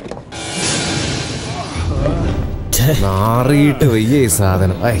 നാറിയിട്ട് വയ്യ ഈ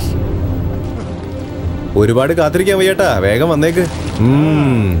സാധനം. ഒരുപാട് കാത്തിരിക്കാൻ വയ്യട്ടാ, വേഗം വന്നേക്ക്.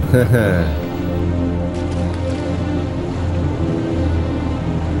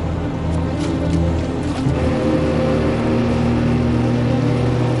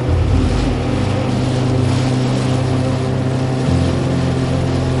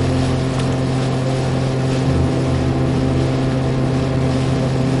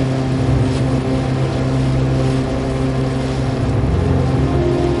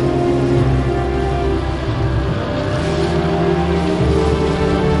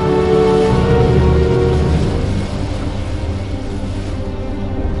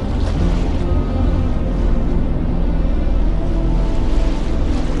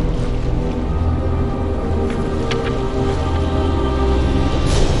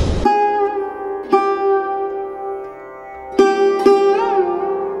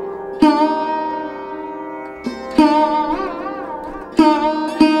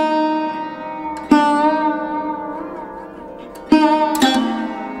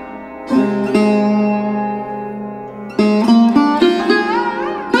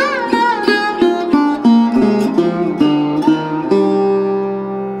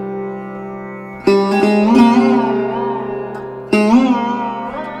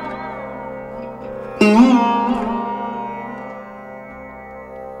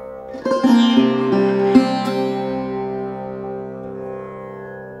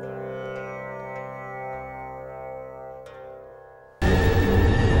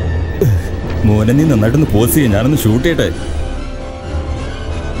 മോനെ, നീ നന്നായിട്ടൊന്ന് പോസ് ചെയ്യാൻ, ഞാനൊന്ന് ഷൂട്ട് ചെയ്യട്ടെ.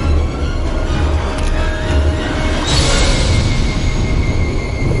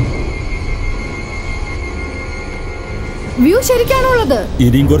 വ്യൂ ശരിക്കാണുള്ളത്.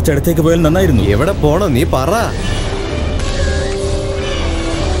 ഇനിയും കുറച്ച് അടുത്തേക്ക് പോയാൽ നന്നായിരുന്നു. എവിടെ പോണോ നീ പറ.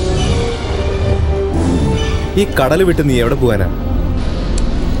 ഈ കടൽ വിട്ട് നീ എവിടെ പോവാനാ?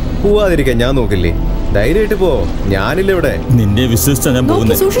 പോവാതിരിക്കാൻ ഞാൻ നോക്കില്ലേ. ധൈര്യമായിട്ട് പോ, ഞാനില്ല ഇവിടെ. നിന്നെ വിശ്വസിച്ചാ ഞാൻ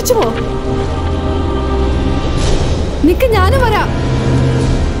പോകുന്നത്. സൂക്ഷിച്ചു പോ. നിക്ക്, ഞാനും വരാം.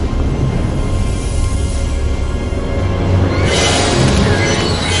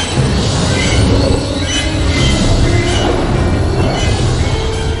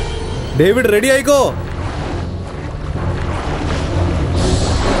 ഡേവിഡ്, റെഡി ആയിക്കോ.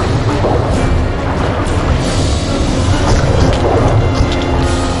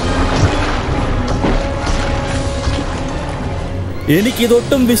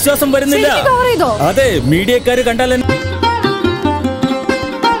 എനിക്കിതൊട്ടും വിശ്വാസം വരുന്നില്ല. അതെ, മീഡിയക്കാര് കണ്ടാൽ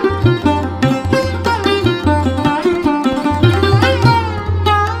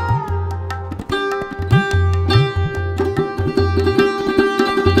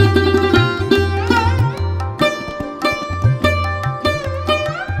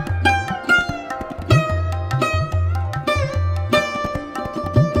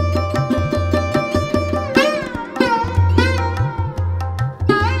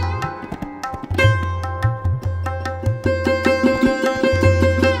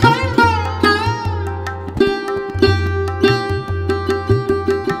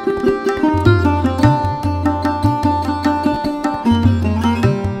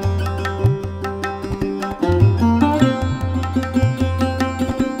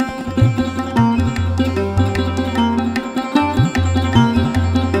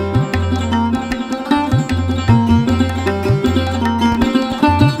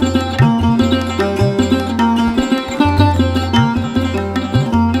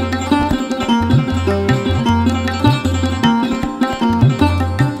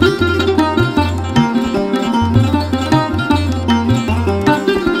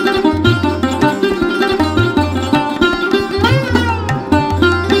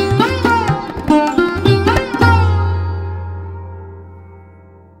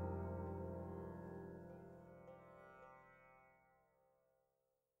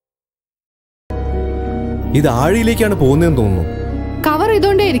ഇത് ആഴിയിലേക്കാണ് പോകുന്നതെന്ന് തോന്നുന്നു. കവർ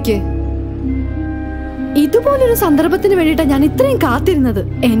ചെയ്തോണ്ടേ ഇരിക്കേ. ഇതുപോലൊരു സന്ദർഭത്തിന് വേണ്ടിയിട്ടാ ഞാൻ ഇത്രയും കാത്തിരുന്നത്.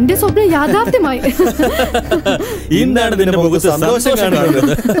 എന്റെ സ്വപ്നം യാഥാർത്ഥ്യമായി. ഇന്നാണ് നിന്റെ മുഖത്ത് സന്തോഷം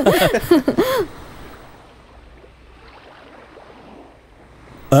കാണുന്നത്.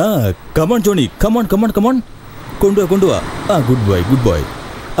 Come on Johnny, come on come on come on, കൊണ്ടുവാ. Good boy.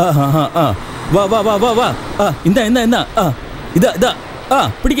 വാ വാ വാ വാ വാ. ഇന്നാ ഇതാ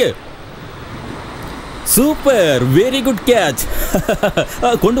പിടിക്ക്. Super, very good catch.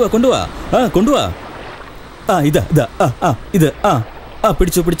 കൊണ്ടുവാ. ഇതാ ഇത്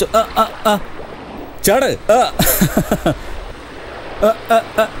പിടിച്ചോ. ചാട്.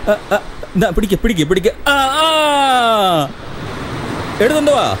 പിടിക്ക്.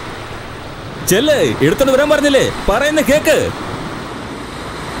 എടുത്തോണ്ട് വാ. ചെല്ല്, എടുത്തോണ്ട് വരാൻ പറഞ്ഞില്ലേ? പറയുന്ന കേക്ക്.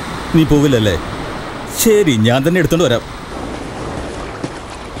 നീ പോവില്ലല്ലേ? ശരി, ഞാൻ തന്നെ എടുത്തോണ്ട് വരാം.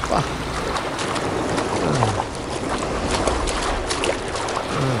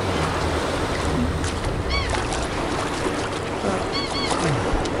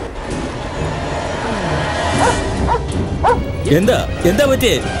 എന്താ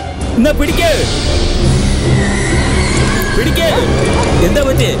പറ്റിയേ? എന്നാ പിടിക്ക്. എന്താ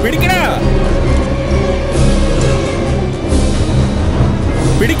പറ്റിയേ? പിടിക്കടാ.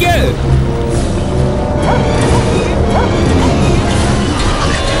 പിടിക്ക്.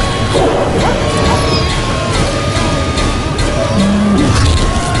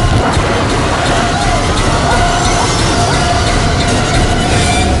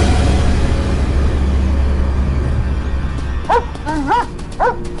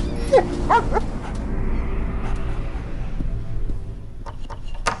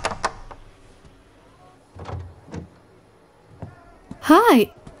 ഹായ്,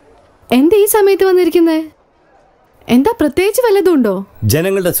 എന്താ ഈ സമയത്ത് വന്നിരിക്കുന്നേ? എന്താ പ്രത്യേകിച്ച് വല്ലതും ഉണ്ടോ?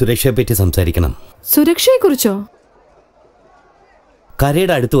 ജനങ്ങളുടെ സുരക്ഷയെ പറ്റി സംസാരിക്കണം. സുരക്ഷയെ കുറിച്ചോ?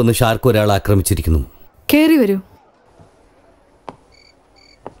 കരയുടെ അടുത്ത് വന്ന് ഷാർക്ക് ഒരാൾ ആക്രമിച്ചിരിക്കുന്നു. കേറി വരൂ.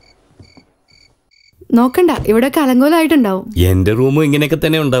 നോക്കണ്ട, ഇവിടെ അലങ്കോലമായിട്ടുണ്ടാവും. എന്റെ റൂമും ഇങ്ങനെയൊക്കെ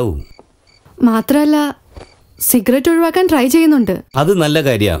തന്നെ ഉണ്ടാവും. മാത്രല്ല സിഗരറ്റ് ഒഴിവാക്കാൻ ട്രൈ ചെയ്യുന്നുണ്ട്. അത് നല്ല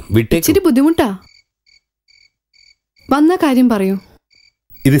കാര്യാ. ഇച്ചിരി ബുദ്ധിമുട്ടാ. വന്ന കാര്യം പറയൂ.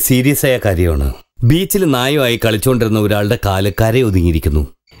 ഇത് സീരിയസ് ആയ കാര്യമാണ്. ബീച്ചിൽ നായുമായി കളിച്ചുകൊണ്ടിരുന്ന ഒരാളുടെ കാല് കരയൊതുങ്ങിയിരിക്കുന്നു.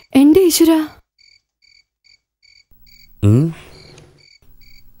 എന്റെ ഈശ്വര.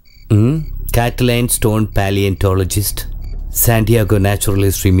 കാറ്റലൈൻ stone palaeontologist, Santiago natural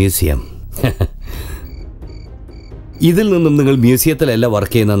history museum. ഇതിൽ നിന്നും നിങ്ങൾ മ്യൂസിയത്തിലല്ല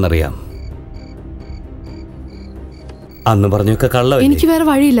വർക്ക് ചെയ്യുന്നറിയാം. അന്ന് പറഞ്ഞൊക്കെ കള്ളവല്ലേ? എനിക്ക് വേറെ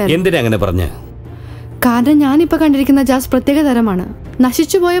വഴിയില്ല. എന്തിനാ അങ്ങനെ പറഞ്ഞ? കാരണം ഞാനിപ്പോ കണ്ടിരിക്കുന്ന ജാസ് പ്രത്യേക തരമാണ്.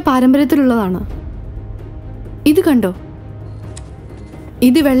 നശിച്ചുപോയ പാരമ്പര്യത്തിലുള്ളതാണ്. ഇത് കണ്ടോ?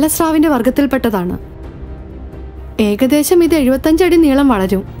 ഇത് വെള്ളസ്രാവിന്റെ വർഗത്തിൽപ്പെട്ടതാണ്. ഏകദേശം ഇത് 75 അടി നീളം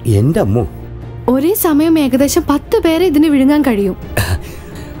വളരും. എന്റെ അമ്മോ. ഒരേ സമയം ഏകദേശം 10 പേരെ ഇതിന് വിഴുങ്ങാൻ കഴിയും.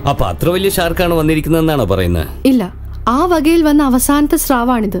 അപ്പൊ അത്ര വലിയ ഷാർക്കാണ് വന്നിരിക്കുന്നതെന്നാണോ പറയുന്നത്? ഇല്ല, ആ വകയിൽ വന്ന അവസാനത്തെ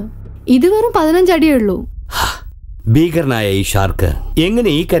സ്രാവാണിത്. ഇത് വെറും 15 അടിയേ ഉള്ളൂ. ഭീകരനായ ഈ ഷാർക്ക് എങ്ങനെ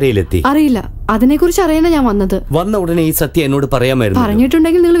ഈ കരയിലെത്തി? അറിയില്ല. അതിനെക്കുറിച്ച് അറിയാനാ ഞാൻ വന്നത്. വന്ന ഉടനെ ഈ സത്യം എന്നോട് പറയാമായിരുന്നു.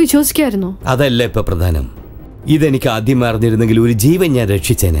 പറഞ്ഞിട്ടുണ്ടെങ്കിൽ നിങ്ങൾ വിശ്വസിക്കായിരുന്നു. അതല്ല ഇപ്പൊ പ്രധാനം. ഇതെനിക്ക് ആദ്യം അറിഞ്ഞിരുന്നെങ്കിൽ ഒരു ജീവൻ ഞാൻ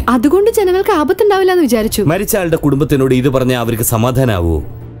രക്ഷിച്ചേനെ. അതുകൊണ്ട് ജനങ്ങൾക്ക് ആപത്തുണ്ടാവില്ല എന്ന് വിചാരിച്ചു. മരിച്ച ആളുടെ കുടുംബത്തിനോട് ഇത് പറഞ്ഞാൽ അവർക്ക് സമാധാനാവൂ?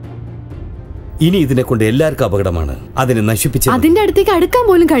 ഇനി ഇതിനെ കൊണ്ട് എല്ലാവർക്കും അപകടമാണ്. അതിനെ നശിപ്പിച്ച് അതിന്റെ അടുത്തേക്ക് അടുക്കാൻ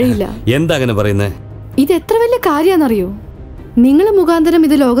പോലും കഴിയില്ല. എന്താ അങ്ങനെ പറയുന്നത്? ഇത് എത്ര വലിയ കാര്യാന്നറിയോ? നിങ്ങൾ മുഖാന്തരം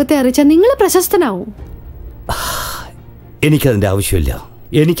ഇത് ലോകത്തെ അറിയിച്ചാൽ നിങ്ങൾ പ്രശസ്തനാവും. എനിക്കതിന്റെ ആവശ്യമില്ല.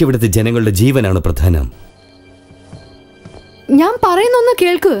 എനിക്കിവിടുത്തെ ജനങ്ങളുടെ ജീവനാണ് പ്രധാനം. ഞാൻ പറയുന്നൊന്ന്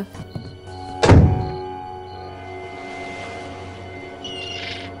കേൾക്ക്.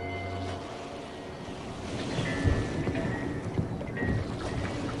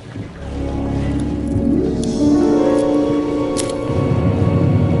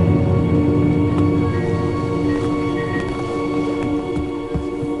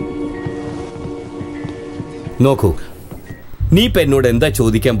 നോക്കൂ, നീ ഇപ്പൊ എന്നോട് എന്താ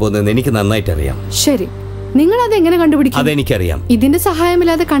ചോദിക്കാൻ പോകുന്നതെന്ന് എനിക്ക് നന്നായിട്ട് അറിയാം. ശരി, നിങ്ങൾ അത് എങ്ങനെ കണ്ടുപിടിക്കും? അതെനിക്കറിയാം. ഇതിന്റെ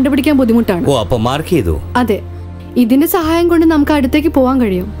സഹായമില്ലാതെ കണ്ടുപിടിക്കാൻ ബുദ്ധിമുട്ടാണ്. ഓ, അപ്പൊ മാർക്ക് ചെയ്തു? അതെ, ഇതിന്റെ സഹായം കൊണ്ട് നമുക്ക് അടുത്തേക്ക് പോവാൻ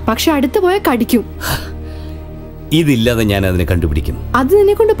കഴിയും. പക്ഷെ അടുത്ത് പോയാൽ കടിക്കും. ഇതില്ലാതെ ഞാൻ അതിനെ കണ്ടുപിടിക്കും. അത്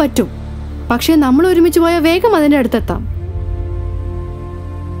നിന്നെ കൊണ്ട് പറ്റും. പക്ഷെ നമ്മൾ ഒരുമിച്ച് പോയാൽ വേഗം അതിന്റെ അടുത്തെത്താം.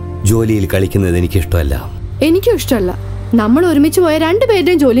 ജോലിയിൽ കളിക്കുന്നത് എനിക്കിഷ്ടമല്ല. എനിക്കും ഇഷ്ടമല്ല. നമ്മൾ ഒരുമിച്ച് പോയ 2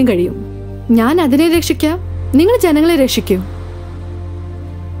 പേരുടെയും ജോലിയും കഴിയും. ഞാൻ അതിനെ രക്ഷിക്കാം, നിങ്ങൾ ജനങ്ങളെ രക്ഷിക്കൂ.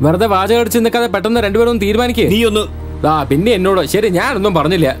 വെറുതെ വാചകം അടിച്ച് നിൽക്കാതെ പെട്ടെന്ന് രണ്ടുപേരും തീരുമാനിക്കേ. നീ ഒന്ന് പിന്നെ എന്നോട്. ശരി, ഞാനൊന്നും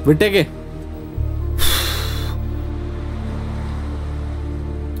പറഞ്ഞില്ല, വിട്ടേക്ക്.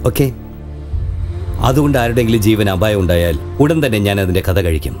 ഓക്കെ, അതുകൊണ്ട് ആരുടെങ്കിലും ജീവൻ അപായം ഉണ്ടായാൽ ഉടൻ തന്നെ ഞാൻ അതിന്റെ കഥ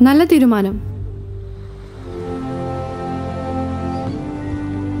കഴിക്കും. നല്ല തീരുമാനം.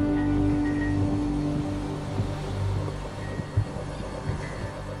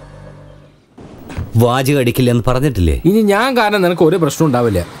 വാചകം അടിക്കില്ലെന്ന് പറഞ്ഞിട്ടില്ലേ? ഇനി ഞാൻ കാരണം നിനക്ക് ഒരു പ്രശ്നം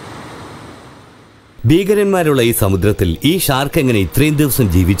ഉണ്ടാവില്ല. ഭീകരന്മാരുള്ള ഈ സമുദ്രത്തിൽ ഈ ഷാർക്ക് എങ്ങനെ ഇത്രയും ദിവസം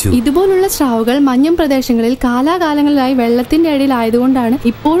ജീവിച്ചു? ഇതുപോലുള്ള സ്രാവുകൾ മഞ്ഞം പ്രദേശങ്ങളിൽ കാലാകാലങ്ങളിലായി വെള്ളത്തിന്റെ അടിയിലായതുകൊണ്ടാണ്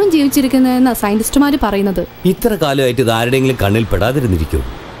ഇപ്പോഴും ജീവിച്ചിരിക്കുന്നതെന്ന് സയന്റിസ്റ്റുമാർ പറയുന്നത്. ഇത്ര കാലമായിട്ട് ഇത് ആരുടെയെങ്കിലും കണ്ണിൽ പെടാതിരുന്നിരിക്കും.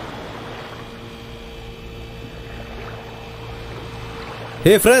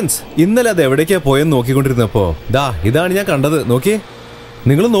 ഫ്രണ്ട്സ്, ഇന്നലെ അത് എവിടേക്കാ പോയെന്ന് നോക്കിക്കൊണ്ടിരുന്നപ്പോ ഇതാണ് ഞാൻ കണ്ടത്. നോക്കിയേ,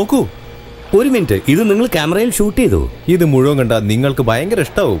 നിങ്ങൾ നോക്കൂ. ഒരു മിനിറ്റ്, ഇത് നിങ്ങൾ ക്യാമറയിൽ ഷൂട്ട് ചെയ്തു? ഇത് മുഴുവൻ കണ്ടാ നിങ്ങൾക്ക് ഭയങ്കര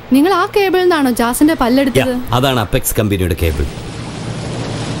ഇഷ്ടാവും. നിങ്ങൾ ആ കേബിളിൽ നിന്നാണോ ജാസിന്റെ പല്ലെടുത്തത്? അതാണ് അപെക്സ് കമ്പനിയുടെ കേബിൾ.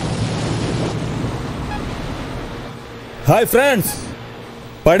 ഹായ് ഫ്രണ്ട്സ്,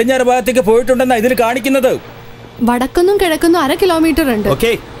 പടിഞ്ഞാറ് ഭാഗത്തേക്ക് പോയിട്ടുണ്ടെന്നാ ഇതിൽ കാണിക്കുന്നത്. വടക്കൊന്നും കിഴക്കൊന്നും 1/2 കിലോമീറ്റർ ഉണ്ട്.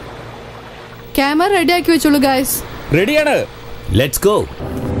 ഓക്കേ, ക്യാമറ റെഡിയാക്കി വെച്ചോളൂ ഗൈസ്. റെഡിയാണ്, ലെറ്റ്സ് ഗോ.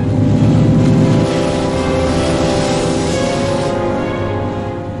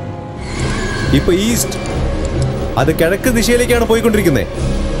 ഇപ്പൊ ഈസ്റ്റ്, അത് കിഴക്ക് ദിശയിലേക്കാണ് പോയിക്കൊണ്ടിരിക്കുന്നത്.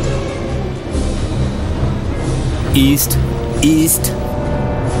 East east.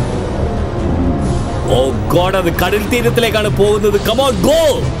 ഓ ഗോഡ്, അത് കടൽ തീരത്തിലേക്കാണ് പോകുന്നത്. Come on, go.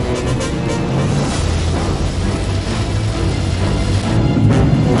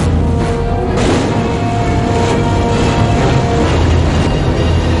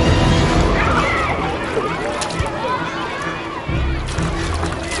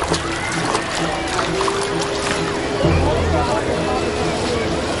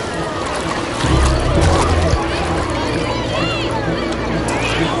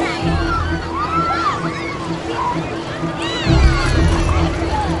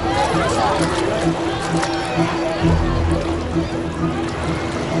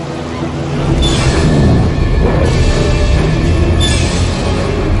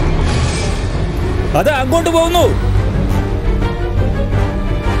 അത് അങ്ങോട്ട് പോകുന്നു.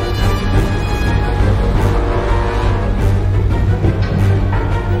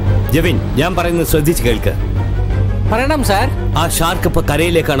 ജെവിൻ, ഞാൻ പറയുന്നത് ശ്രദ്ധിച്ച് കേൾക്ക്. പറയണം സാർ. ആ ഷാർക്ക് ഇപ്പൊ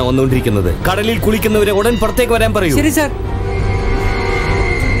കരയിലേക്കാണ് വന്നുകൊണ്ടിരിക്കുന്നത്. കടലിൽ കുളിക്കുന്നവരെ ഉടൻ പുറത്തേക്ക് വരാൻ പറയൂ. ശരി സാർ.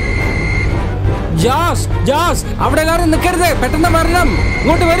 ജാസ്, ജാസ്, അവിടെ കാര്യം നിൽക്കരുത്, പെട്ടെന്ന് വരണം.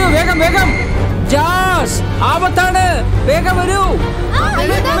 ഇങ്ങോട്ട് വരൂ, വേഗം വേഗം. ജാസ്, ആപത്താണ്, വേഗം വരൂ.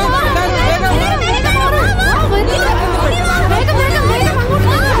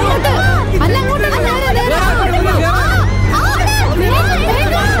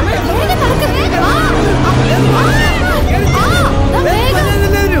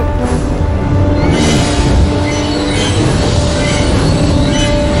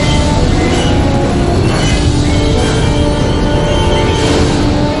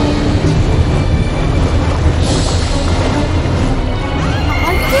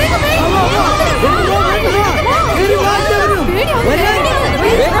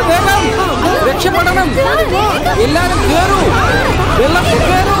 രക്ഷപ്പെടണം, എല്ലാരും കേറൂ, വെള്ളത്തിൽ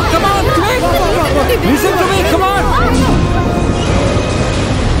കേറൂ. Come on, quick. Listen to me, come on.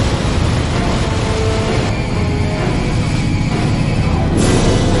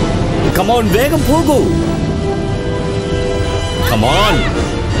 Come on, വേഗം പോകൂ. Come on.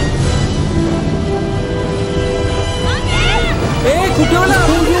 കുട്ടികളെ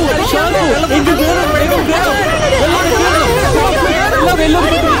വെള്ളത്തിൽ കേറൂ, വേഗം കേറൂ.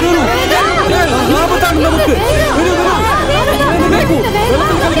 ആപത്താണ് നമുക്ക്. വരൂ വരൂ,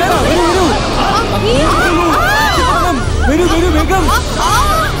 വരൂ വരൂ വേഗം.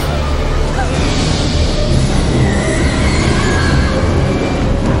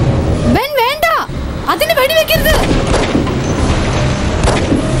 വേണ്ട, അതിന് വെടിവെക്കരുത്.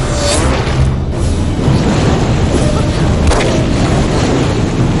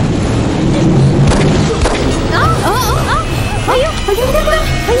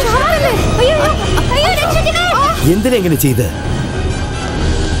 എന്തിനെങ്ങനെ ചെയ്ത്?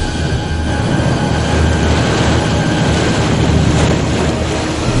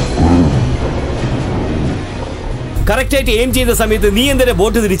 കറക്റ്റായിട്ട് എയിം ചെയ്ത സമയത്ത് നീ എന്തിനാ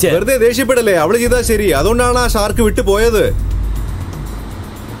ബോട്ട് തിരിച്ച്? വെറുതെ ദേഷ്യപ്പെടല്ലേ, അവള് ചെയ്താൽ ശരി. അതുകൊണ്ടാണ് ആ ഷാർക്ക് വിട്ടു പോയത്.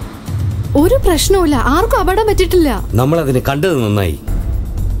 ഒരു പ്രശ്നവുമില്ല, ആർക്കും അപകടം പറ്റിയിട്ടില്ല. നമ്മൾ അതിനെ കണ്ടത് നന്നായി,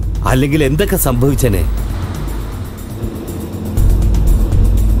 അല്ലെങ്കിൽ എന്തൊക്കെ സംഭവിച്ചനെ.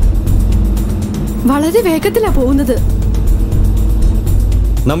 വളരെ വേഗത്തിലാ പോകുന്നത്.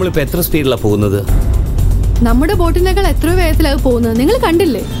 നമ്മളിപ്പോ എത്ര സ്പീഡിലാ പോകുന്നത്? നമ്മുടെ ബോട്ടിനേക്കാൾ എത്രയോ വേഗത്തിലാ പോകുന്നത്, നിങ്ങൾ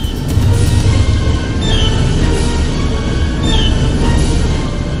കണ്ടില്ലേ?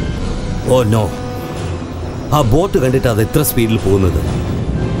 ഓ നോ, ആ ബോട്ട് കണ്ടിട്ട് അത് എത്ര സ്പീഡിൽ പോകുന്നത്.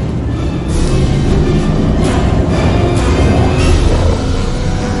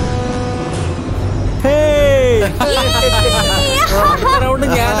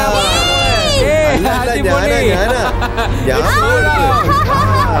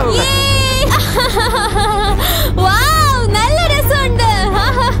 നല്ല രസമുണ്ട്.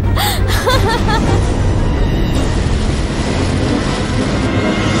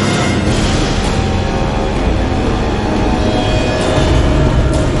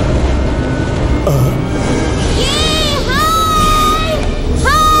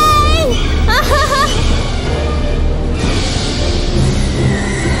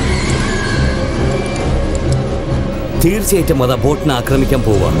 തീർച്ചയായിട്ടും അത് ബോട്ടിനെ ആക്രമിക്കാൻ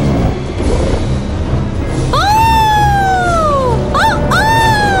പോവാ.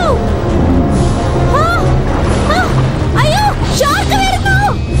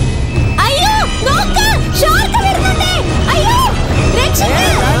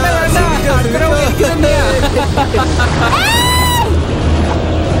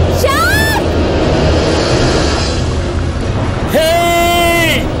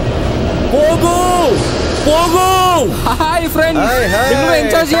 ഹായ് ഫ്രണ്ട്സ്, നിങ്ങൾ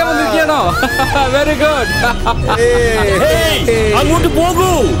എൻജോയ് ചെയ്യാൻ വന്നിരിക്കുകയാണോ? Very good. അങ്ങോട്ട് പോകൂ.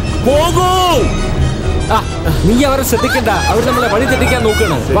 നീ അവരെ ശ്രദ്ധിക്കണ്ട, അവർ നമ്മളെ വഴി തെറ്റിക്കാൻ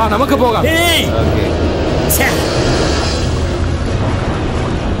നോക്കണം. വാ, നമുക്ക് പോകാം.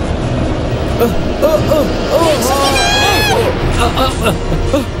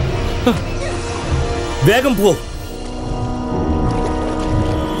 വേഗം പോ.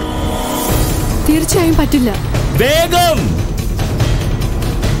 തീർച്ചയായും പറ്റില്ല. വേഗം.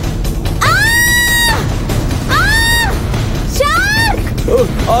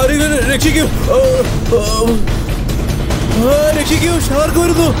 രക്ഷിക്കൂ, രക്ഷിക്കൂ, ഷാർക്ക്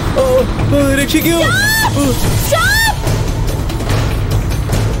വരുന്നു, രക്ഷിക്കൂ.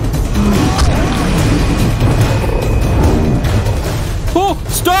 ഓ,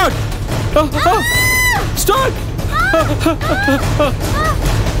 സ്റ്റാർട്ട്. സ്റ്റാർട്ട്.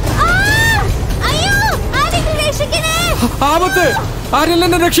 ആപത്ത്! ആരെല്ലാം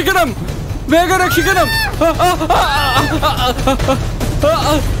എന്നെ രക്ഷിക്കണം, വേഗം രക്ഷിക്കണം.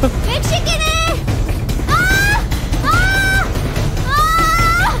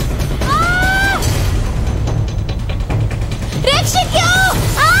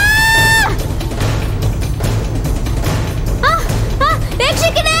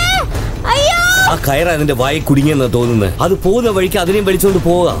 ആ കയർ അതിന്റെ വായി കുടുങ്ങിയെന്ന് തോന്നുന്നത്. അത് പോകുന്ന വഴിക്ക് അതിനെയും വലിച്ചോണ്ട്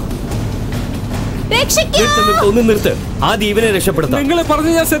പോവാ. നിർത്ത്. ആദ്യം ഇവനെ രക്ഷപ്പെടുത്താം. നിങ്ങളെ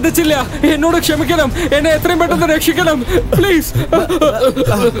പറഞ്ഞ് ഞാൻ ശ്രദ്ധിച്ചില്ല, എന്നോട് ക്ഷമിക്കണം. എന്നെ എത്രയും പെട്ടെന്ന് രക്ഷിക്കണം, പ്ലീസ്.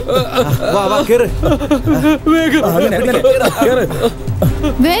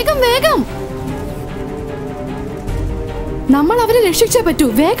 വേഗം വേഗം, നമ്മൾ അവരെ രക്ഷിച്ചേ പറ്റൂ.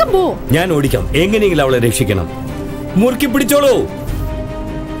 വേഗം പോ. ഞാൻ ഓടിക്കാം. എങ്ങനെയെങ്കിലും അവളെ രക്ഷിക്കണം. മുറുക്കി പിടിച്ചോളൂ.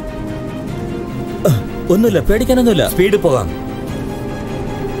 ഒന്നുമില്ല, പേടിക്കാനൊന്നുമില്ല. സ്പീഡ് പോകാം.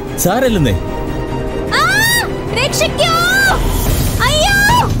 സാരല്ലെന്നേ.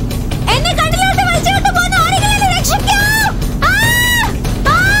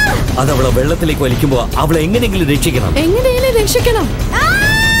 അതവളെ വെള്ളത്തിലേക്ക് വലിക്കുമ്പോ അവളെ എങ്ങനെയെങ്കിലും രക്ഷിക്കണം. എങ്ങനെയെങ്കിലും രക്ഷിക്കണം.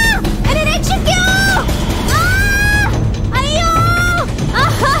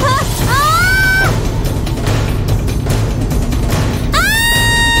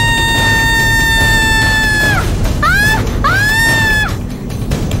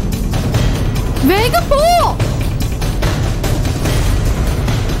 വേഗം പോ.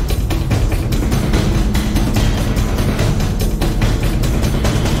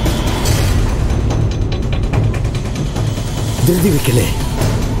 ധൃതി വെക്കല്ലേ.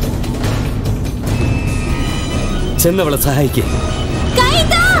 ചെന്നവളെ സഹായിക്കേ.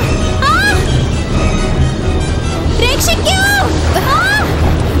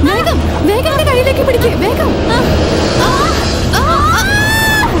 വേഗം വേഗം എന്റെ കയ്യിലേക്ക് പിടിക്കേ. വേഗം.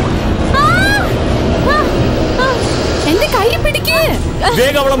 എന്റെ കൈ പിടിക്കേ.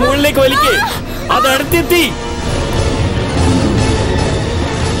 വേഗം അവളെ മുകളിലേക്ക് വലിക്കേ. അത് അടുത്തെത്തി.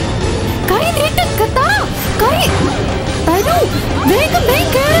 കൈ നീട്ട്. കൈ തരൂ. വേഗം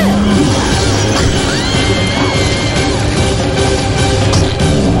വേഗം.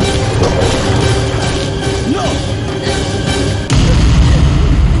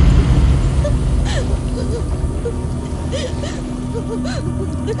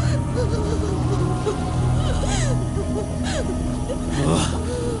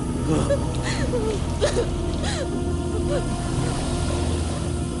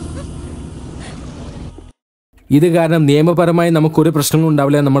 ഇത് കാരണം നിയമപരമായി നമുക്കൊരു പ്രശ്നങ്ങളും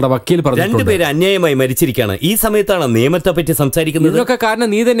ഉണ്ടാവില്ല. നമ്മുടെ വക്കീൽ പറഞ്ഞു. രണ്ടുപേര് അന്യായമായി മരിച്ചിരിക്കുകയാണ്. ഈ സമയത്താണ് നിയമത്തെ പറ്റി സംസാരിക്കുന്നത്. ഇതിനൊക്കെ കാരണം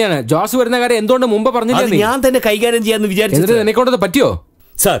നീ തന്നെയാണ്. ജോസ് വരുന്ന കാര്യം എന്തുകൊണ്ട് മുമ്പ് പറഞ്ഞില്ല? ഞാൻ തന്നെ കൈകാര്യം ചെയ്യാന്ന് വിചാരിച്ചു. എന്നെക്കൊണ്ടത് പറ്റിയോ?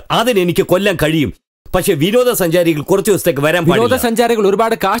 സാർ, അതിന് എനിക്ക് കൊല്ലാൻ കഴിയും. പക്ഷെ വിനോദസഞ്ചാരികൾ കുറച്ച് ദിവസത്തേക്ക് വരാൻ പാടില്ല. വിനോദസഞ്ചാരികൾ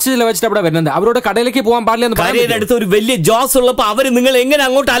ഒരുപാട് കാശ് ചിലവച്ചിട്ട് അവിടെ വരുന്നുണ്ട്. അവരോട് കടയിലേക്ക് പോകാൻ പാടില്ല. കരയുടെ അടുത്ത് ഒരു വലിയ ജോസ് ഉള്ളപ്പോ അവര് നിങ്ങൾ എങ്ങനെ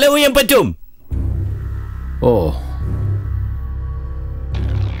അങ്ങോട്ട് അലവ് ചെയ്യാൻ പറ്റും? ഓ,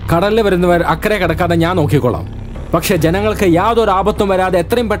 കടലിൽ വരുന്നവർ അക്കരെ കിടക്കാതെ ഞാൻ നോക്കിക്കോളാം. പക്ഷെ ജനങ്ങൾക്ക് യാതൊരു ആപത്തും വരാതെ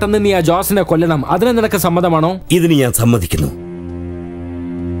എത്രയും പെട്ടെന്ന് നീ ആ ജോസിനെ കൊല്ലണം. അതിന് നിനക്ക് സമ്മതമാണോ? ഇതിന് ഞാൻ സമ്മതിക്കുന്നു.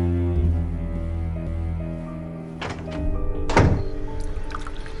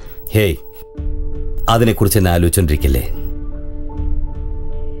 ഹേയ്, അതിനെക്കുറിച്ച് എന്നെ ആലോചിച്ചോണ്ടിരിക്കല്ലേ?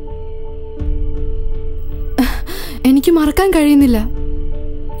 എനിക്ക് മറക്കാൻ കഴിയുന്നില്ല.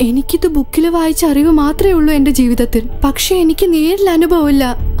 എനിക്കിത് ബുക്കിൽ വായിച്ച അറിവ് മാത്രമേ ഉള്ളൂ എന്റെ ജീവിതത്തിൽ. പക്ഷെ എനിക്ക് നേരിൽ അനുഭവമില്ല.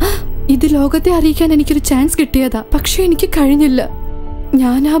 ഇത് ലോകത്തെ അറിയിക്കാൻ എനിക്കൊരു ചാൻസ് കിട്ടിയതാ. പക്ഷെ എനിക്ക് കഴിഞ്ഞില്ല.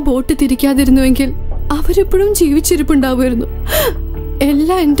 ഞാൻ ആ ബോട്ട് തിരിക്കാതിരുന്നുവെങ്കിൽ അവരെപ്പോഴും ജീവിച്ചിരിപ്പുണ്ടാവുമായിരുന്നു.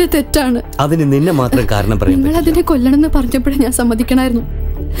 എല്ലാം എന്റെ തെറ്റാണ്. അതിന് നിന്നെ മാത്രം കാരണം പറയാൻ നിങ്ങൾ അതിനെ കൊല്ലണമെന്ന് പറഞ്ഞപ്പോഴേ ഞാൻ സമ്മതിക്കണമായിരുന്നു.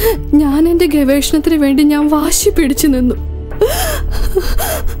 ഞാൻ എന്റെ ഗവേഷണത്തിന് വേണ്ടി ഞാൻ വാശി പിടിച്ചു നിന്നു.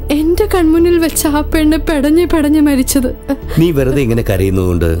 എന്റെ കൺമുന്നിൽ വെച്ച ആ പെണ്ണ് പെടഞ്ഞ് മരിച്ചത്. നീ വെറുതെ ഇങ്ങനെ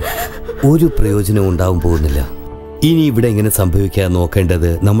കരയുന്നതുകൊണ്ട് ഒരു പ്രയോജനം ഉണ്ടാവാൻ പോകുന്നില്ല. ഇനി ഇവിടെ ഇങ്ങനെ സംഭവിക്കാതെ നോക്കേണ്ടത്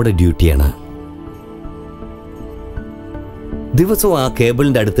നമ്മുടെ ഡ്യൂട്ടിയാണ്. ദിവസവും ആ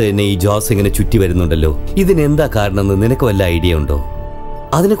കേബിളിന്റെ അടുത്ത് തന്നെ ഈ ജോസ് ഇങ്ങനെ ചുറ്റി വരുന്നുണ്ടല്ലോ. ഇതിനെന്താ കാരണമെന്ന് നിനക്ക് വല്ല ഐഡിയ ഉണ്ടോ?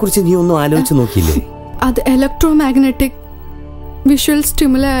 അതിനെക്കുറിച്ച് നീ ഒന്നും ആലോചിച്ച് നോക്കിയില്ലേ? അത് ഇലക്ട്രോ മാഗ്നറ്റിക് വിഷ്വൽ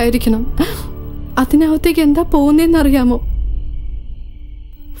സ്റ്റിമുല ആയിരിക്കണം. അതിനകത്തേക്ക് എന്താ പോകുന്നതെന്ന് അറിയാമോ?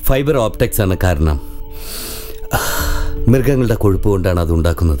 ഫൈബർ ഓപ്റ്റിക്സ് ആണ് കാരണം. മൃഗങ്ങളുടെ കൊഴുപ്പ് കൊണ്ടാണ് അത്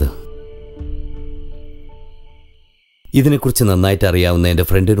ഉണ്ടാക്കുന്നത്. ഇതിനെക്കുറിച്ച് നന്നായിട്ട് അറിയാവുന്ന എന്റെ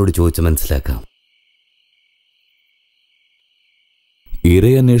ഫ്രണ്ടിനോട് ചോദിച്ച് മനസ്സിലാക്കാം.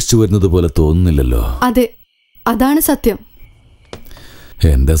 ഇരയന്വേഷിച്ചു വരുന്നത് പോലെ തോന്നുന്നില്ലല്ലോ. അതെ, അതാണ് സത്യം.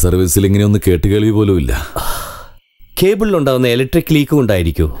 എന്റെ സർവീസിൽ ഇങ്ങനെയൊന്നും കേട്ടുകേൾവി പോലും ഇല്ല. കേബിളിലുണ്ടാവുന്ന ഇലക്ട്രിക് ലീക്ക്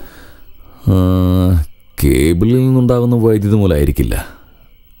കൊണ്ടായിരിക്കോ? കേബിളിൽ നിന്നുണ്ടാകുന്ന വൈദ്യുതി മൂലമായിരിക്കില്ല.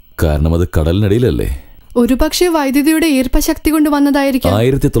 കാരണം അത് കടലിനടിയിലല്ലേ. ഒരുപക്ഷെ വൈദ്യുതിയുടെ ഈർപ്പശക്തി കൊണ്ട് വന്നതായിരിക്കും.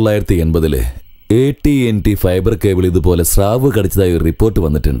 1980 AT&T ഫൈബർ കേബിൾ ഇതുപോലെ സ്രാവ് കടിച്ചതായി ഒരു റിപ്പോർട്ട്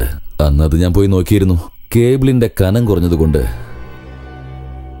വന്നിട്ടുണ്ട്. അന്നത് ഞാൻ പോയി നോക്കിയിരുന്നു. കേബിളിന്റെ കനം കുറഞ്ഞതുകൊണ്ട്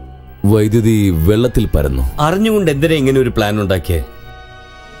വൈദ്യുതി വെള്ളത്തിൽ പരന്നു. അറിഞ്ഞുകൊണ്ട് എന്തിനാ ഇങ്ങനെ ഒരു പ്ലാൻ ഉണ്ടാക്കിയേ?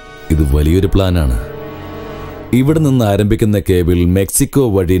 ഇത് വലിയൊരു പ്ലാനാണ്. ഇവിടെ നിന്ന് ആരംഭിക്കുന്ന കേബിൾ മെക്സിക്കോ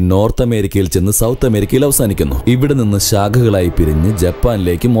വഴി നോർത്ത് അമേരിക്കയിൽ ചെന്ന് സൗത്ത് അമേരിക്കയിൽ അവസാനിക്കുന്നു. ഇവിടെ നിന്ന് ശാഖകളായി പിരിഞ്ഞ്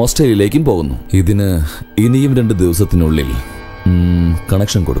ജപ്പാനിലേക്കും ഓസ്ട്രേലിയയിലേക്കും പോകുന്നു. ഇതിന് ഇനിയും 2 ദിവസത്തിനുള്ളിൽ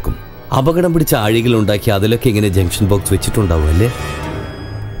കണക്ഷൻ കൊടുക്കും. അപകടം പിടിച്ച ആഴികൾ ഉണ്ടാക്കി അതിലൊക്കെ ഇങ്ങനെ ജംഗ്ഷൻ ബോക്സ് വെച്ചിട്ടുണ്ടാവും അല്ലേ?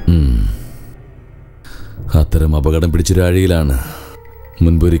 അത്തരം അപകടം പിടിച്ചൊരു ആഴിയിലാണ്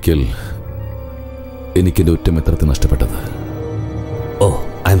മുൻപൊരിക്കൽ എനിക്കെന്റെ ഒറ്റമിത്രത്തെ നഷ്ടപ്പെട്ടത്. ഓ,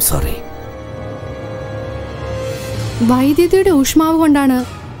 ഐ എം സോറി. വൈദ്യുതിയുടെ ഊഷ്മാവ് കൊണ്ടാണ്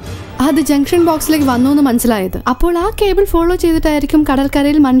അത് ജംഗ്ഷൻ ബോക്സിലേക്ക് വന്നു എന്ന് മനസ്സിലായത്. അപ്പോൾ ആ കേബിൾ ഫോളോ ചെയ്തിട്ടായിരിക്കും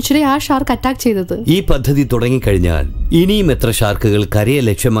കടൽക്കരയിൽ മനുഷ്യരെ ആ ഷാർക്ക് അറ്റാക്ക് ചെയ്തത്. ഈ പദ്ധതി തുടങ്ങിക്കഴിഞ്ഞാൽ ഇനിയും എത്ര ഷാർക്കുകൾ കരയെ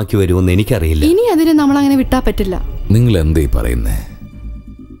ലക്ഷ്യമാക്കി വരുമെന്ന് എനിക്കറിയില്ല. ഇനി അതിനെ നമ്മൾ അങ്ങനെ വിട്ടാ പറ്റില്ല. നിങ്ങൾ എന്തേ പറയുന്നേ?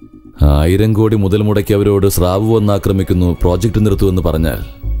 1000 കോടി മുതൽ മുടക്കി അവരോട് സ്രാവ് വന്ന് ആക്രമിക്കുന്നു, പ്രോജക്റ്റ് നിർത്തുമെന്ന് പറഞ്ഞാൽ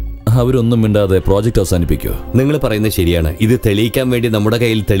അവരൊന്നും മിണ്ടാതെ പ്രോജക്റ്റ് അവസാനിപ്പിക്കുമോ? നിങ്ങൾ പറയുന്നത് ശരിയാണ്. ഇത് തെളിയിക്കാൻ വേണ്ടി നമ്മുടെ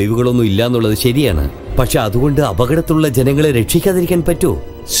കയ്യിൽ തെളിവുകളൊന്നും ഇല്ല എന്നുള്ളത് ശരിയാണ്. പക്ഷെ അതുകൊണ്ട് അപകടത്തിലുള്ള ജനങ്ങളെ രക്ഷിക്കാതിരിക്കാൻ പറ്റുമോ?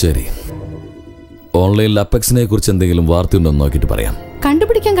 ശരി, ഓൺലൈനിൽ അപ്പെക്സിനെ കുറിച്ച് എന്തെങ്കിലും വാർത്തയുണ്ടോ നോക്കിയിട്ട് പറയാം.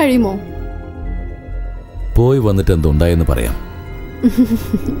 കണ്ടുപിടിക്കാൻ കഴിയുമോ? പോയി വന്നിട്ട് എന്തുണ്ടായെന്ന് പറയാം.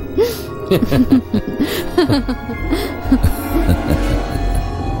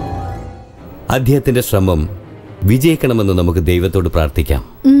 അദ്ദേഹത്തിന്റെ ശ്രമം വിജയിക്കണമെന്ന് നമുക്ക് ദൈവത്തോട് പ്രാർത്ഥിക്കാം.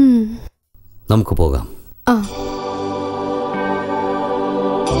 നമുക്ക് പോകാം.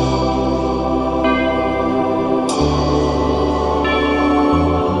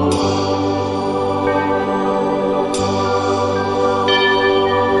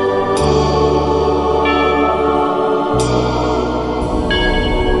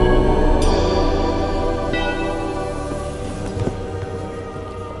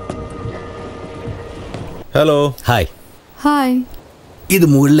 ഹലോ. ഹായ്. ഹായ്. ഇത്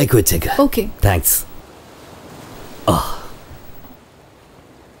മുകളിലേക്ക് വെച്ചേക്ക്. Okay, thanks.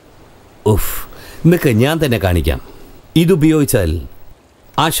 നിനക്ക് ഞാൻ തന്നെ കാണിക്കാം. ഇതുപയോഗിച്ചാൽ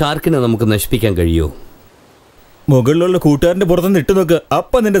ആ ഷാർക്കിനെ നമുക്ക് നശിപ്പിക്കാൻ കഴിയോ? മുകളിലുള്ള കൂട്ടുകാരന്റെ പുറത്തുനിന്ന് ഇട്ടു നോക്ക്,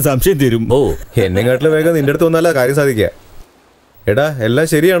 അപ്പൊ നിന്റെ സംശയം തീരും. ഓ, എന്നെക്കാട്ടിലും വേഗം നിന്റെ അടുത്ത് വന്നാലാ കാര്യം സാധിക്കുക. എടാ, എല്ലാം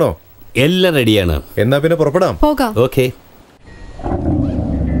ശരിയാണോ? എല്ലാം റെഡിയാണ്. എന്നാ പിന്നെ പുറപ്പെടാം. പോകാം. ഓക്കെ.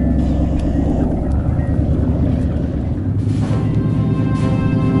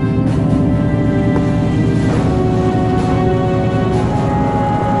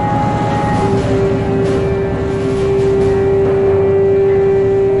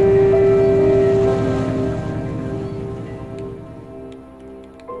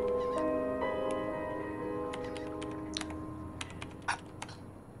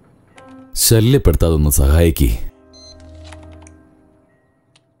 ശല്യപ്പെടുത്താതൊന്ന് സഹായിക്ക്.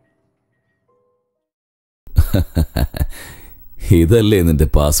 ഇതല്ലേ നിന്റെ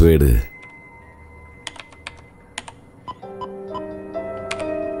പാസ്വേഡ്?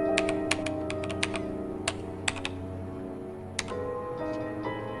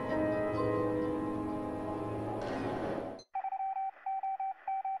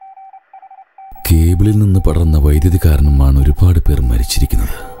 കേബിളിൽ നിന്ന് പടർന്ന വൈദ്യുതി കാരണമാണ് ഒരുപാട് പേർ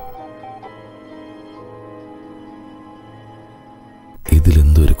മരിച്ചിരിക്കുന്നത്.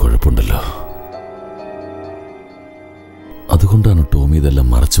 ഇതിലെന്തോ കുഴപ്പമുണ്ടല്ലോ. അതുകൊണ്ടാണ് ടോമി ഇതെല്ലാം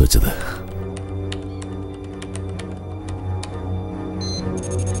മറച്ചു വെച്ചത്.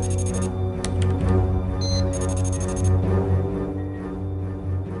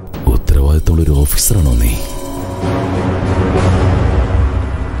 ഉത്തരവാദിത്തമുള്ള ഒരു ഓഫീസറാണോ നീ?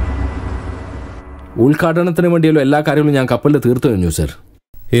 ഉദ്ഘാടനത്തിന് വേണ്ടിയുള്ള എല്ലാ കാര്യങ്ങളും ഞാൻ കപ്പലിൽ തീർത്തു കഴിഞ്ഞു സർ.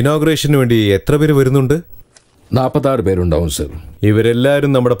 ഇനോഗ്രേഷന് വേണ്ടി എത്ര പേര് വരുന്നുണ്ട്? 46 പേരുണ്ടാവും സർ.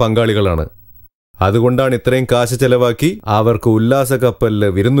 ഇവരെല്ലാവരും നമ്മുടെ പങ്കാളികളാണ്. അതുകൊണ്ടാണ് ഇത്രയും കാശ് ചെലവാക്കി അവർക്ക് ഉല്ലാസ കപ്പലിൽ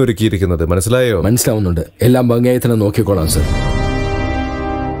വിരുന്നൊരുക്കിയിരിക്കുന്നത്. മനസ്സിലായോ? മനസ്സിലാവുന്നുണ്ട്. എല്ലാം ഭംഗിയായി തന്നെ നോക്കിക്കോളാം സർ.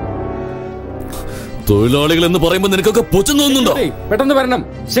 തൊഴിലാളികൾ എന്ന് പറയുമ്പോൾ നിനക്കൊക്കെ പുച്ഛം തോന്നുന്നുണ്ടോ? പെട്ടെന്ന് വരണം.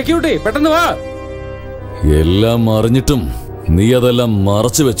 സെക്യൂരിറ്റി പെട്ടെന്ന് വാ. എല്ലാം അറിഞ്ഞിട്ടും നീ അതെല്ലാം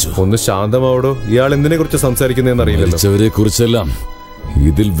മറച്ചു വെച്ചു. ഒന്ന് ശാന്തമാവടോ. ഇയാൾ എന്തിനെ കുറിച്ച് സംസാരിക്കുന്നതെന്ന് അറിയില്ലല്ലോ. മരിച്ചവരെ കുറിച്ചെല്ലാം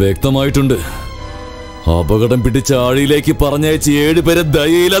ഇതിൽ വ്യക്തമായിട്ടുണ്ട്. അപകടം പിടിച്ച ആഴിയിലേക്ക് പറഞ്ഞയച്ച് 7 പേരെ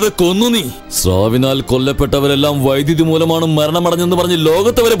ദയയില്ലാതെ കൊന്നു നീ. സ്രാവിനാൽ കൊല്ലപ്പെട്ടവരെല്ലാം വൈദ്യുതി മൂലമാണ് മരണമടഞ്ഞെന്ന് പറഞ്ഞ്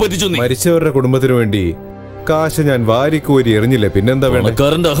ലോകത്തെ വരെ പറ്റിച്ചു നീ. മരിച്ചവരുടെ കുടുംബത്തിനു വേണ്ടി കാശ് ഞാൻ വാരിക്കോരി എറിഞ്ഞില്ല. പിന്നെന്താ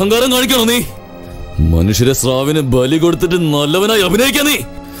പണക്കാരന്റെ അഹങ്കാരം കാണിക്കണോ നീ? മനുഷ്യരെ സ്രാവിന് ബലി കൊടുത്തിട്ട് നല്ലവനായി അഭിനയിക്കാൻ നീ.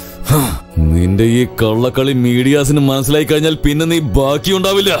 നിന്റെ ഈ കള്ളക്കളി മീഡിയാസിന് മനസ്സിലായി കഴിഞ്ഞാൽ പിന്നെ നീ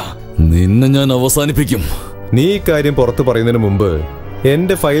ബാക്കിയുണ്ടാവില്ല. നിന്നെ ഞാൻ അവസാനിപ്പിക്കും. നീ ഈ കാര്യം പുറത്തു പറയുന്നതിന് മുമ്പ്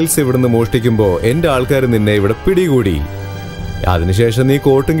എന്റെ ഫയൽസ് ഇവിടുന്ന് മോഷ്ടിക്കുമ്പോ എന്റെ ആൾക്കാർ നിന്നെ ഇവിടെ പിടികൂടി. അതിനുശേഷം നീ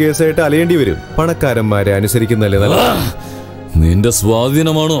കോർട്ടും കേസായിട്ട് അലയേണ്ടി വരും. പണക്കാരന്മാരെ അനുസരിക്കുന്നല്ലേ നല്ലത്. നിന്റെ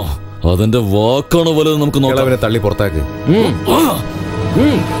സ്വാധീനമാണോ അതെന്റെ വാക്കാണോ വലുത്? നമുക്ക് നോക്കാം. അവനെ തള്ളി പുറത്താക്ക്.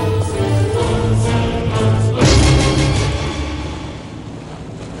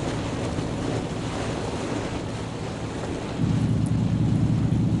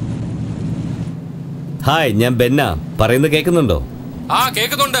 ഹായ്, ഞാൻ ബെന്ന. പറയുന്നത് കേൾക്കുന്നുണ്ടോ?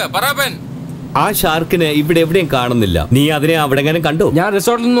 കേൾക്കുന്നുണ്ട്. പറയൻ. ആ ഷാർക്കിനെ ഇവിടെ എവിടെയും കാണുന്നില്ല. നീ അതിനെ അവിടെ കണ്ടു? ഞാൻ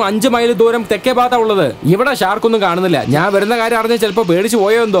റിസോർട്ടിൽ നിന്നും 5 മൈൽ ദൂരം തെക്കേ ഭാഗത്താ ഉള്ളത്. ഇവിടെ ഷാർക്കൊന്നും കാണുന്നില്ല. ഞാൻ വരുന്ന കാര്യം അറിഞ്ഞ ചിലപ്പോ പേടിച്ചു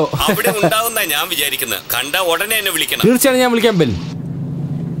പോയോ എന്തോ. അവിടെ ഉണ്ടാവുന്ന ഞാൻ വിചാരിക്കുന്നത്. കണ്ട ഉടനെ എന്നെ വിളിക്കണം. തീർച്ചയായും ഞാൻ വിളിക്കാം ബെൻ.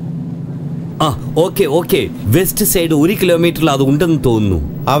 ഓക്കെ. വെസ്റ്റ് സൈഡ് 1 കിലോമീറ്ററിൽ അത് ഉണ്ടെന്ന് തോന്നുന്നു.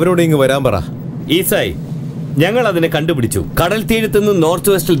 അവരോട് ഇങ്ങ് വരാൻ പറ. ഈസായി, ഞങ്ങൾ അതിനെ കണ്ടുപിടിച്ചു. കടൽ തീരത്ത് നിന്ന് നോർത്ത്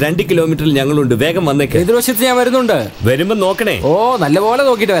വെസ്റ്റിൽ 2 കിലോമീറ്ററിൽ ഞങ്ങളുണ്ട്. വേഗം വന്നേക്ക്. എതിർവശത്ത് ഞാൻ വരുന്നുണ്ട്. വരുമ്പോ നോക്കണേ. നല്ലപോലെ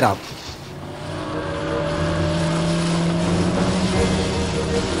നോക്കിട്ട് വരാം.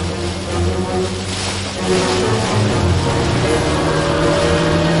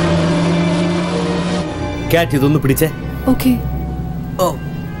 കാറ്റ്, ഇതൊന്ന് പിടിച്ചേ. ഓക്കേ.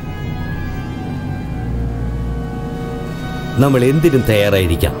 നമ്മൾ എന്തിനും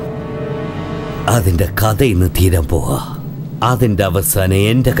തയ്യാറായിരിക്കാം. അതിന്റെ കഥ ഇന്ന് തീരാൻ പോവാ. അതിന്റെ അവസാനം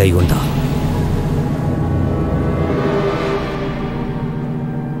എന്റെ കൈകൊണ്ടാ.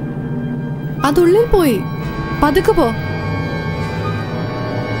 അതുള്ളിൽ പോയി. പതുക്കെ പോ.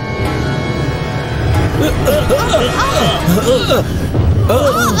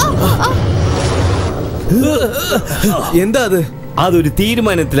 എന്താ അത്? അതൊരു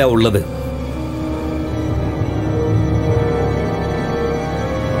തീരുമാനത്തിലാ ഉള്ളത്.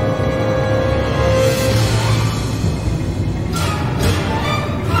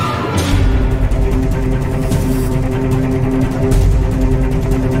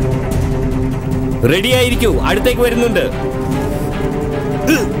 റെഡി ആയിരിക്കൂ, അടുത്തേക്ക് വരുന്നുണ്ട്.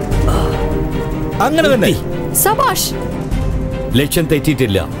 അങ്ങനെ തന്നെ. സബാഷ്. ലക്ഷ്യം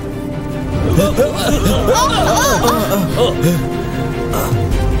തെറ്റിയിട്ടില്ല.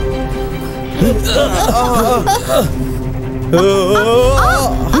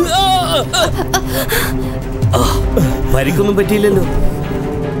 പരിക്കൊന്നും പറ്റിയില്ലല്ലോ.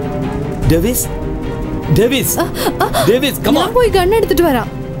 ഡേവിസ്, ഞാൻ പോയി ഗണ്ണെടുത്തിട്ട് വരാം.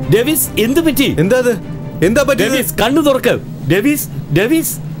 ഡേവിസ്, എന്ത് പറ്റി? എന്താ പറ്റി? ഡേവിസ്, കണ്ണു തുറക്ക്.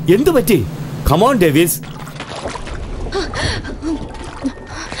 ഡേവിസ്, എന്ത് പറ്റി? Come on Davis.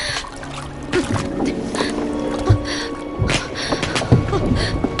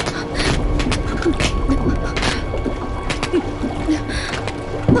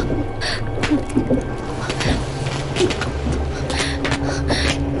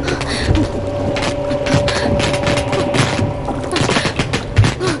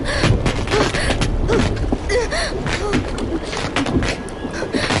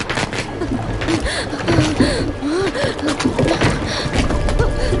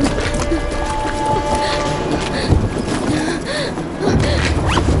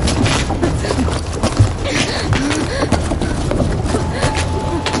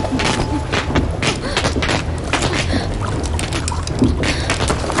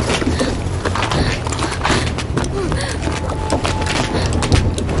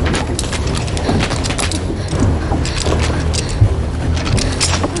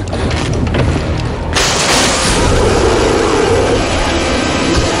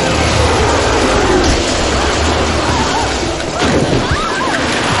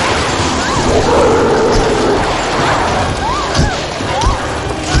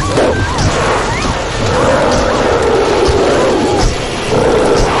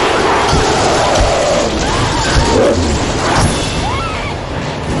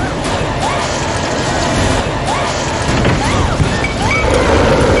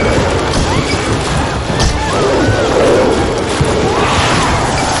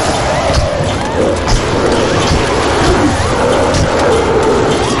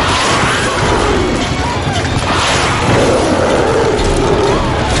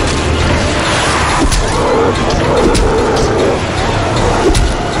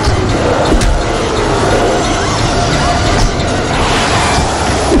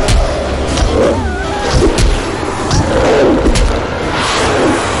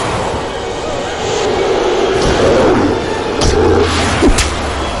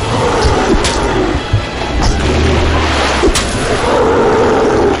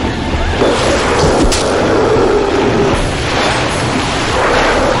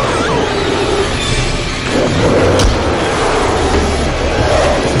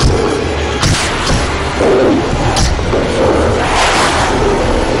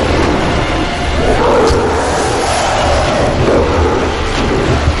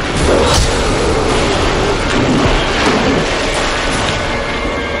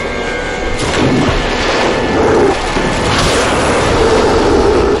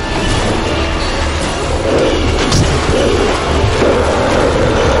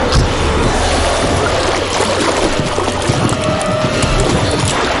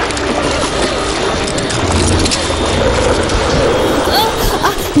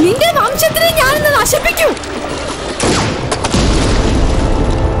 നശിപ്പിക്കൂ.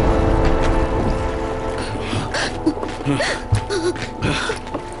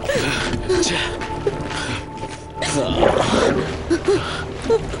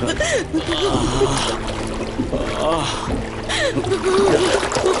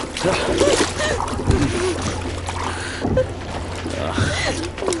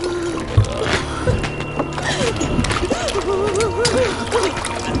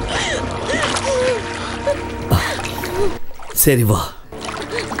 ശരി വാ.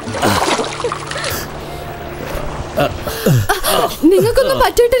 നിങ്ങൾക്കൊന്നും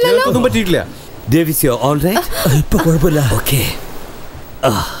പറ്റിയിട്ടില്ലല്ലോ? ഒന്നും പറ്റിയിട്ടില്ല. Davis all right? ഇപ്പൊ കുഴപ്പമില്ല. ഓക്കെ.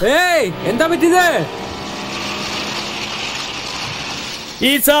 ഏയ് എന്താ പറ്റിയത്?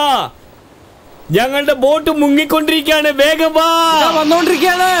 ഈസാ, ഞങ്ങളുടെ ബോട്ട് മുങ്ങിക്കൊണ്ടിരിക്കുകയാണ്. വേഗം വാ.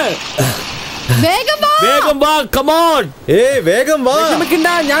 വന്നോണ്ടിരിക്കുകയാണ്. വേഗം വാ. വേഗം വാ. കമോൺ. വേഗം വാ.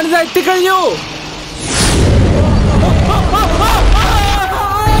 ഞാനിത് എത്തിക്കഴിഞ്ഞു.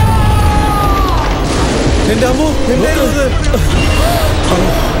 എന്റെ അമ്മോ, എന്തായിരുന്നു?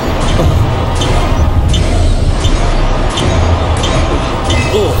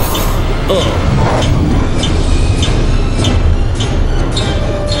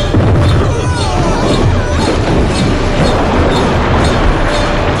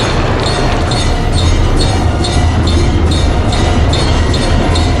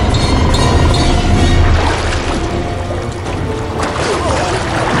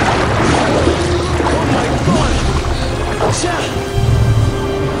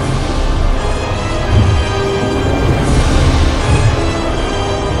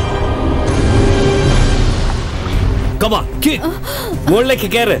 Come on, kick. മുകളിലേക്ക്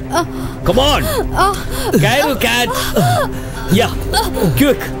കയറ്. Come on. കയറു കാറ്റ്. Yeah,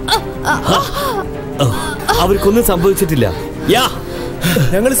 quick. അവർക്കൊന്നും സംഭവിച്ചിട്ടില്ല. Yeah.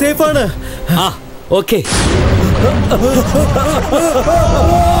 ഞങ്ങൾ സേഫ് ആണ്. ഓക്കെ.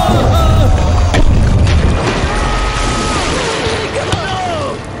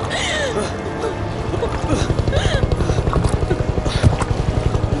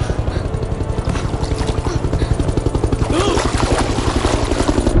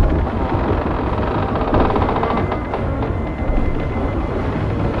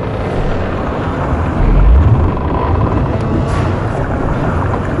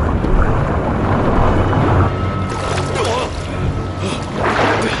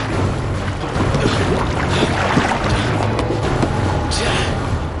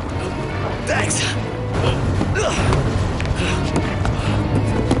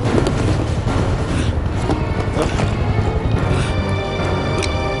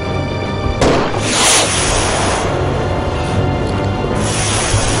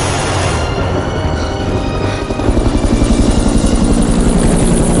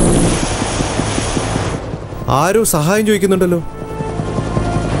 ആരോ സഹായം ചോദിക്കുന്നുണ്ടല്ലോ.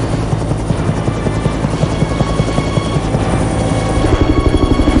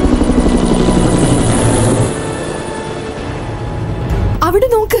 അവിടെ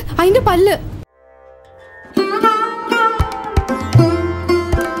നോക്ക്, അതിന്റെ പല്ല്.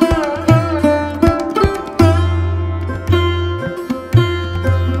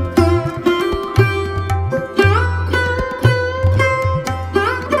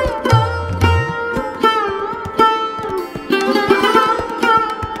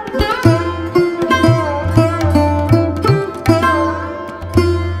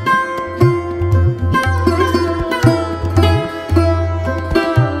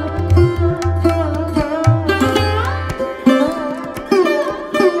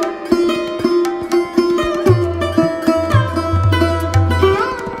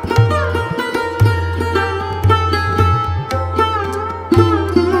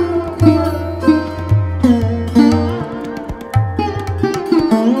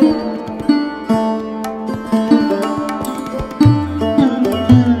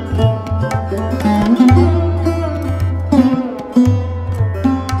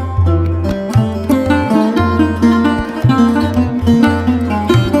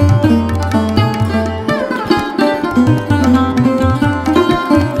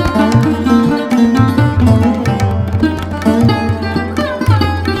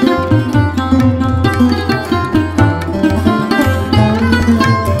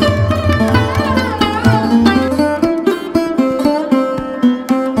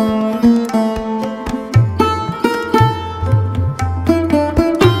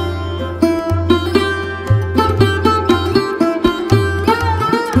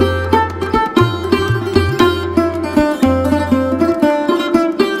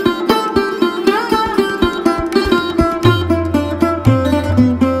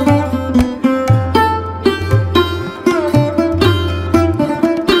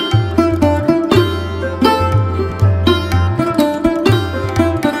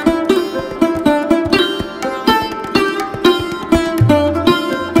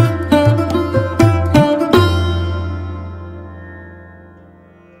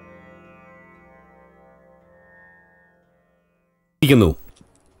 പ്രവർത്തിക്കുന്നു.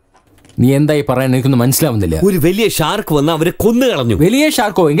 നീ എന്തായി പറയാൻ എനിക്കൊന്നും മനസ്സിലാവുന്നില്ല. ഒരു വലിയ ഷാർക്ക് വന്ന് അവരെ കൊന്നു കളഞ്ഞു. വലിയ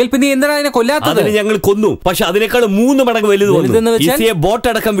ഷാർക്കോ? എങ്കിൽ പിന്നെ എന്തിനാ അതിനെ കൊല്ലാത്തത്? അതിനെ ഞങ്ങൾ കൊന്നു. പക്ഷെ അതിനേക്കാൾ 3 മടങ്ങ് വലുത് ബോട്ട്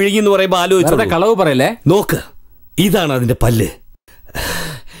അടക്കം വിഴുങ്ങിന്ന് പറയുമ്പോ ആലോചിച്ചു. കളവ് പറയല്ലേ. നോക്ക്, ഇതാണ് അതിന്റെ പല്ല്.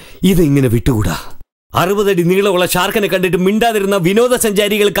 ഇതിങ്ങനെ വിട്ടുകൂടാ. 60 അടി നീളമുള്ള ഷാർക്കിനെ കണ്ടിട്ട് മിണ്ടാതിരുന്ന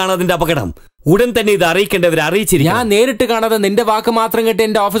വിനോദസഞ്ചാരികൾക്കാണ് അതിന്റെ അപകടം. ഉടൻ തന്നെ ഇത് അറിയിക്കേണ്ടവരെ അറിയിച്ചിരിക്കും. ഞാൻ നേരിട്ട് കാണാതെ നിന്റെ വാക്ക് മാത്രം കേട്ട്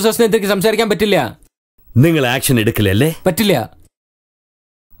എന്റെ ഓഫീസേഴ്സിനെ എന്തൊക്കെ സംസാരിക്കാൻ പറ്റില്ല. നിങ്ങൾ ആക്ഷൻ എടുക്കില്ലല്ലേ? പറ്റില്ല.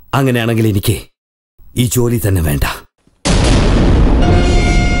 അങ്ങനെയാണെങ്കിൽ എനിക്ക് ഈ ജോലി തന്നെ വേണ്ട.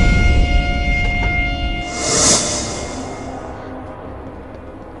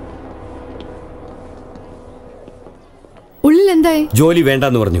 ഉള്ളിൽ എന്തായി? ജോലി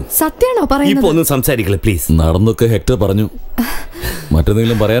വേണ്ടെന്ന് പറഞ്ഞു. സത്യാണോ പറയുന്നത്? ഇപ്പൊ ഒന്നും സംസാരിക്കില്ല പ്ലീസ്. നടന്നൊക്കെ ഹെക്ടർ പറഞ്ഞു.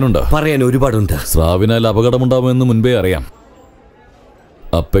 മറ്റെന്തെങ്കിലും പറയാനുണ്ടോ? പറയാൻ ഒരുപാടുണ്ട്. സ്രാവിനാൽ അപകടമുണ്ടാവുമെന്ന് മുൻപേ അറിയാം.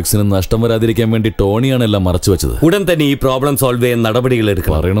 അപ്പെക്സിന് നഷ്ടം വരാതിരിക്കാൻ വേണ്ടി ടോണിയാണ് എല്ലാം മറച്ചു വെച്ചത്. ഉടൻ തന്നെ ഈ പ്രോബ്ലം സോൾവ് ചെയ്യാൻ നടപടികൾ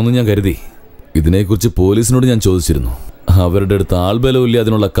എടുക്കണം. പറയണമെന്ന് ഞാൻ കരുതി. ഇതിനെക്കുറിച്ച് പോലീസിനോട് ഞാൻ ചോദിച്ചിരുന്നു. അവരുടെ അടുത്ത് ആൾബലവും ഇല്ല,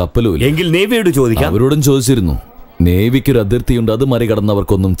 അതിനുള്ള കപ്പലും ഇല്ല. എങ്കിൽ നേവിയോട് ചോദിക്കാം. അവരോടും ചോദിച്ചിരുന്നു. നേവിക്കൊരു അതിർത്തിയുണ്ട്, അത്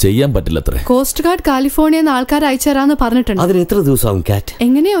മറികടന്നവർക്കൊന്നും ചെയ്യാൻ പറ്റില്ലത്രേ. കോസ്റ്റ് ഗാർഡ് കാലിഫോർണിയന്ന് ആൾക്കാർ അയച്ചുതരാന്ന് പറഞ്ഞിട്ടുണ്ട്. അതിന് എത്ര ദിവസമാവും കാറ്റ്?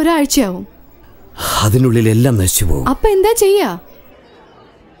 എങ്ങനെ ഒരാഴ്ചയാവും. അതിനുള്ളിൽ എല്ലാം നശിച്ചു പോകും. അപ്പൊ എന്താ ചെയ്യാ?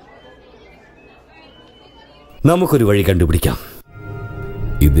 നമുക്കൊരു വഴി കണ്ടുപിടിക്കാം.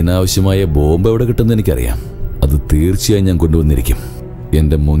 ഇതിനാവശ്യമായ ബോംബ് എവിടെ കിട്ടുമെന്ന് എനിക്കറിയാം. അത് തീർച്ചയായും ഞാൻ കൊണ്ടുവന്നിരിക്കും.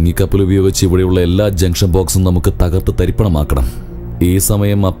 എന്റെ മുങ്ങിക്കപ്പൽ ഉപയോഗിച്ച് ഇവിടെയുള്ള എല്ലാ ജംഗ്ഷൻ ബോക്സും നമുക്ക് തകർത്ത് തരിപ്പണമാക്കണം. ഈ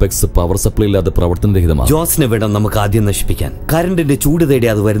സമയം അപ്പെക്സ് പവർ സപ്ലൈ ഇല്ലാതെ പ്രവർത്തനരഹിതമാണ്. ജോസിനെ വേണം നമുക്ക് ആദ്യം നശിപ്പിക്കാൻ. കറണ്ടിന്റെ ചൂട് തേടി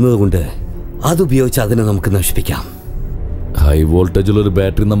അത് വരുന്നത് കൊണ്ട് അതുപയോഗിച്ച് അതിനെ നമുക്ക് നശിപ്പിക്കാം. ഹൈ വോൾട്ടേജുള്ള ഒരു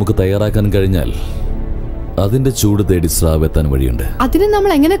ബാറ്ററി നമുക്ക് തയ്യാറാക്കാൻ കഴിഞ്ഞാൽ അതിന്റെ ചൂട് തേടി സ്രാവ് എത്താൻ വഴിയുണ്ട്. അതിനെ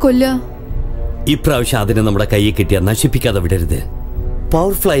നമ്മൾ എങ്ങനെ കൊല്ലുക? ഇപ്രാവശ്യം അതിനെ നമ്മുടെ കയ്യിൽ കിട്ടിയാൽ നശിപ്പിക്കാതെ വിടരുത്.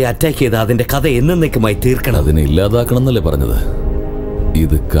 പവർഫ്ലൈ അറ്റാക്ക് ചെയ്ത് അതിന്റെ കഥ എന്നേക്കുമായി തീർക്കണം. അതിനെ ഇല്ലാതാക്കണം എന്നല്ലേ പറഞ്ഞത്?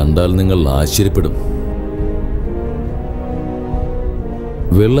 ഇത് കണ്ടാൽ നിങ്ങൾ ആശ്ചര്യപ്പെടും.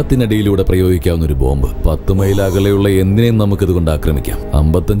 വെള്ളത്തിനടിയിലൂടെ പ്രയോഗിക്കാവുന്ന ഒരു ബോംബ്. 10 മൈൽ അകലെയുള്ള എന്തിനേയും നമുക്കിതുകൊണ്ട് ആക്രമിക്കാം.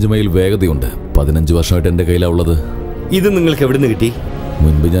 55 മൈൽ വേഗതയുണ്ട്. 15 വർഷമായിട്ട് എന്റെ കയ്യിലാവുള്ളത്. ഇത് നിങ്ങൾക്ക് എവിടുന്ന് കിട്ടി?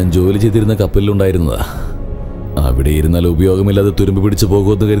 മുൻപ് ഞാൻ ജോലി ചെയ്തിരുന്ന കപ്പലിലുണ്ടായിരുന്നതാ. അവിടെ ഇരുന്നാൽ ഉപയോഗമില്ലാതെ തുരുമ്പ് പിടിച്ചു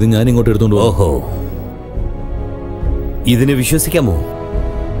പോകുമെന്ന് കരുതി ഞാൻ ഇങ്ങോട്ട് എടുത്തോണ്ട് പോകും. ഓഹോ, ഇതിനെ വിശ്വസിക്കാമോ?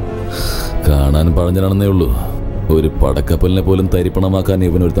 കാണാൻ പറഞ്ഞാണെന്നേ ഉള്ളൂ. ഒരു പടക്കപ്പലിനെ പോലും തരിപ്പണമാക്കാൻ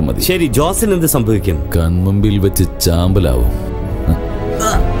ഇവനൊരുത്തം മതി. ശരി, ജോസിന് എന്ത് സംഭവിക്കും? കൺമുമ്പിൽ വെച്ച് ചാമ്പലാവും.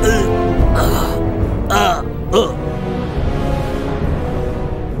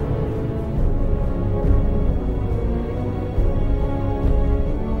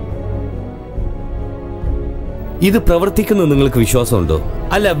 ഇത് പ്രവർത്തിക്കുന്നു നിങ്ങൾക്ക് വിശ്വാസമുണ്ടോ?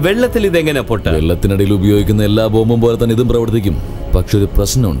 അല്ല, വെള്ളത്തിൽ ഇതെങ്ങനെ പൊട്ട? വെള്ളത്തിനടിയിൽ ഉപയോഗിക്കുന്ന എല്ലാ ബോംബും പോലെ തന്നെ ഇതും പ്രവർത്തിക്കും. പക്ഷെ ഒരു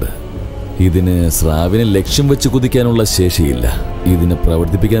പ്രശ്നമുണ്ട്. ഇതിന് സ്രാവിനെ ലക്ഷ്യം വെച്ച് കുതിക്കാനുള്ള ശേഷിയില്ല. ഇതിനെ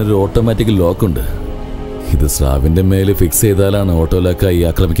പ്രവർത്തിപ്പിക്കാൻ ഒരു ഓട്ടോമാറ്റിക് ലോക്കുണ്ട്. ഇത് സ്രാവിന്റെ മേലെ ഫിക്സ് ചെയ്താലാണ് ഓട്ടോ ലോക്കായി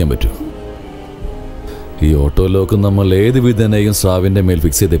ആക്രമിക്കാൻ പറ്റൂ. ഈ ഓട്ടോ ലോക്ക് നമ്മൾ ഏത് വിധേനയും സ്രാവിന്റെ മേൽ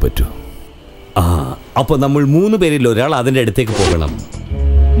ഫിക്സ് ചെയ്തേ പറ്റൂ. അപ്പൊ നമ്മൾ 3 പേരിൽ ഒരാൾ അതിന്റെ അടുത്തേക്ക് പോകണം.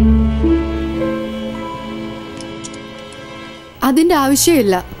 അതിന്റെ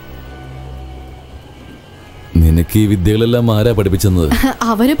ആവശ്യമില്ല. നിനക്ക് ഈ വിദ്യകളെല്ലാം ആരാ പഠിപ്പിച്ചത്?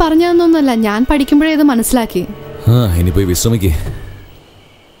 അവര് പറഞ്ഞതൊന്നുമല്ല, ഞാൻ പഠിക്കുമ്പോഴേ ഇത് മനസ്സിലാക്കി. ഇനി പോയി വിശ്രമിക്കേ.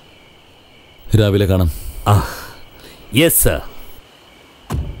 രാവിലെ കാണാം. Yes sir.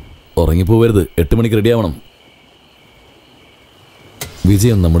 ഉറങ്ങിപ്പോവരുത്. 8 മണിക്ക് റെഡി ആവണം.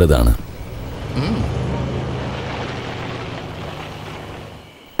 വിജയം നമ്മുടേതാണ്.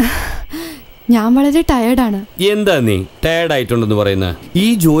 ഞാൻ വളരെ ടയേർഡാണ്. എന്താ നീ ടയേർഡായിട്ടുണ്ടെന്ന് പറയുന്ന? ഈ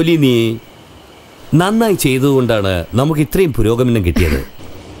ജോലി നീ നന്നായി ചെയ്തതുകൊണ്ടാണ് നമുക്ക് ഇത്രയും പുരോഗമനം കിട്ടിയത്.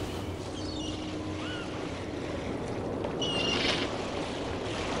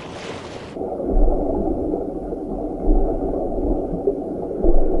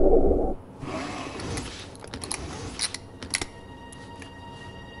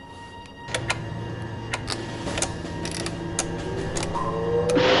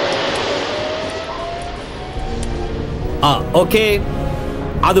 ഓക്കെ,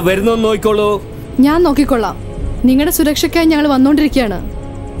 അത് വരുന്നോ നോക്കിക്കോളൂ. ഞാൻ നോക്കിക്കൊള്ളാം. നിങ്ങളുടെ സുരക്ഷയ്ക്കായി ഞങ്ങൾ വന്നോണ്ടിരിക്കുകയാണ്.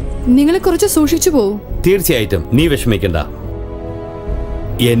 നിങ്ങളെ കുറച്ച് സൂക്ഷിച്ചു പോവും. തീർച്ചയായിട്ടും, നീ വിഷമിക്കണ്ട.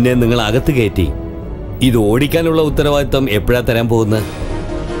 എന്നെ നിങ്ങൾ അകത്ത് കയറ്റി. ഇത് ഓടിക്കാനുള്ള ഉത്തരവാദിത്വം എപ്പോഴാ തരാൻ പോകുന്നത്?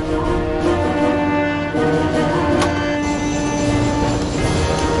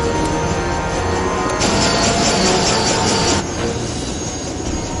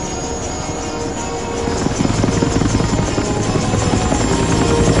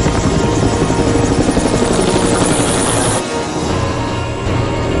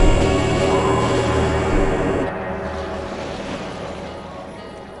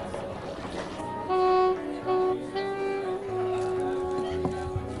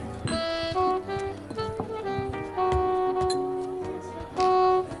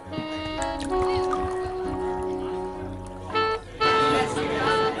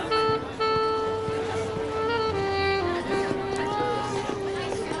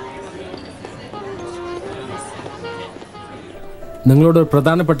 നിങ്ങളോട് ഒരു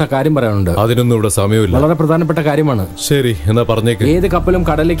പ്രധാനപ്പെട്ട കാര്യം പറയാനുണ്ട്. അതിനൊന്നും ഇവിടെ സമയമില്ല. വളരെ പ്രധാനപ്പെട്ട കാര്യമാണ്. ശരി, എന്നാ പറഞ്ഞേക്ക്. ഏത് കപ്പലും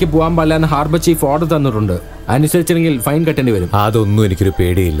കടലിലേക്ക് പോകാൻ പാടില്ലെന്ന് ഹാർബർ ചീഫ് ഓർഡർ തന്നിട്ടുണ്ട്. അനുസരിച്ചില്ലെങ്കിൽ ഫൈൻ കെട്ടേണ്ടി വരും. അതൊന്നും എനിക്കൊരു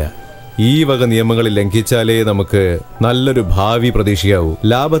പേടിയില്ല. ഈ വക നിയമങ്ങൾ ലംഘിച്ചാലേ നമുക്ക് നല്ലൊരു ഭാവി പ്രതീക്ഷിക്കാവൂ.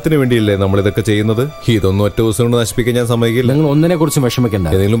 ലാഭത്തിന് വേണ്ടിയല്ലേ നമ്മൾ ഇതൊക്കെ ചെയ്യുന്നത്. ഇതൊന്നും ഒറ്റ ദിവസം കൊണ്ട് നശിപ്പിക്കാൻ ഞാൻ സമ്മതിക്കില്ല. നിങ്ങൾ ഒന്നിനെ കുറിച്ചും വിഷമിക്കണ്ട.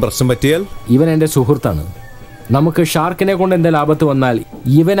 ഏതെങ്കിലും പ്രശ്നം പറ്റിയാൽ ഇവൻ എന്റെ സുഹൃത്താണ്. നമുക്ക് ഷാർക്കിനെ കൊണ്ട് എന്താ ലാഭത്ത് വന്നാൽ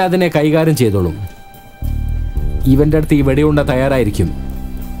ഇവൻ അതിനെ കൈകാര്യം ചെയ്തോളും. ഇവന്റെ അടുത്ത് ഈ വെടിയുണ്ട തയ്യാറായിരിക്കും.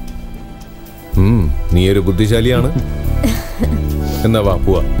 നീ ഒരു ബുദ്ധിശാലിയാണ്. എന്നാ വാ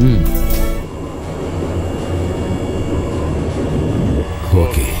പോവാ.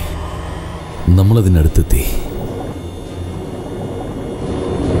 ഓക്കെ, നമ്മളതിനടുത്തെത്തി.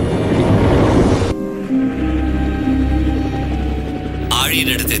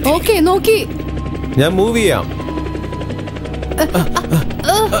 ഓക്കെ, നോക്കി. ഞാൻ മൂവ് ചെയ്യാം.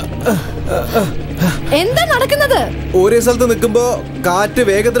 എന്താ നടക്കുന്നത്? ഒരേ സ്ഥലത്ത് നിൽക്കുമ്പോ കാറ്റ്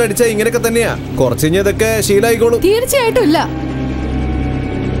വേഗത്തിലടിച്ചാ ഇങ്ങനെയൊക്കെ തന്നെയാ. കുറച്ച് കഴിഞ്ഞാൽ ഇതൊക്കെ ശീലായിക്കോളും. തീർച്ചയായിട്ടും ഇല്ല.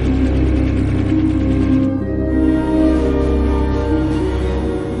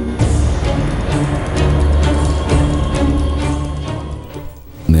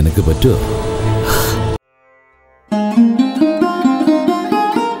 നിനക്ക് പറ്റുമോ?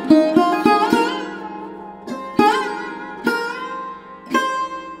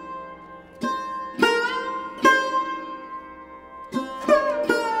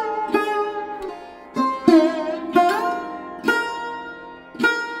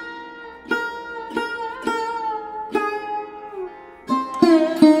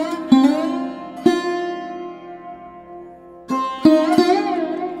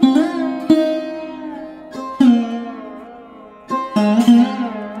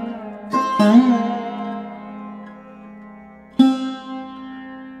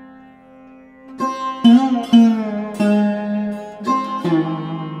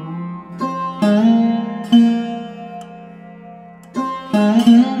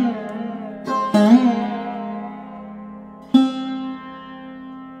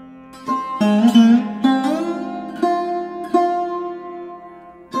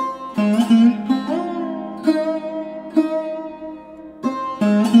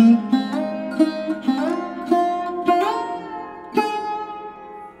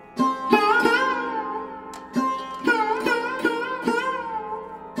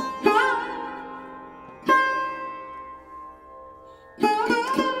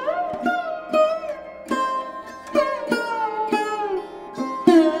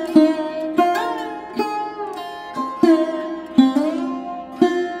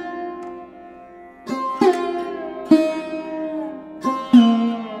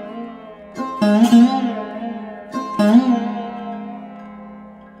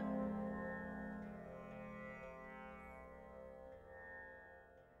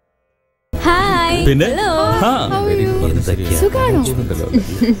 പിന്നെ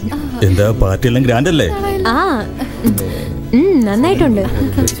എന്താ പാർട്ടിയെല്ലാം ഗ്രാൻഡ് അല്ലേ? നന്നായിട്ടുണ്ട്.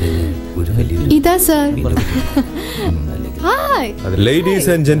 ഇതാ സർ. ലേഡീസ്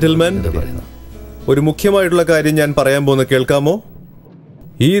ആൻഡ് ജെന്റിൽമെൻ, ഒരു മുഖ്യമായിട്ടുള്ള കാര്യം ഞാൻ പറയാൻ പോകുന്ന കേൾക്കാമോ?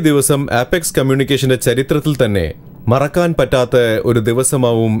 ഈ ദിവസം ആപെക്സ് കമ്മ്യൂണിക്കേഷന്റെ ചരിത്രത്തിൽ തന്നെ മറക്കാൻ പറ്റാത്ത ഒരു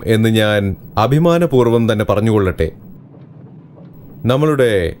ദിവസമാവും എന്ന് ഞാൻ അഭിമാനപൂർവ്വം തന്നെ പറഞ്ഞുകൊള്ളട്ടെ.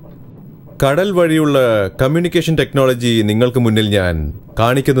 നമ്മളുടെ കടൽ വഴിയുള്ള കമ്മ്യൂണിക്കേഷൻ ടെക്നോളജി നിങ്ങൾക്ക് മുന്നിൽ ഞാൻ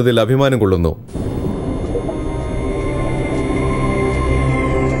കാണിക്കുന്നതിൽ അഭിമാനം കൊള്ളുന്നു.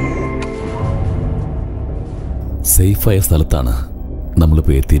 സേഫായ സ്ഥലത്താണ്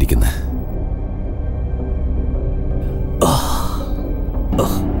നമ്മളിപ്പോൾ എത്തിയിരിക്കുന്നത്.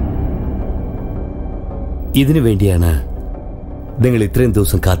 ഇതിനു വേണ്ടിയാണ് നിങ്ങൾ ഇത്രയും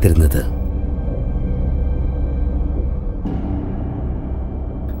ദിവസം കാത്തിരുന്നത്.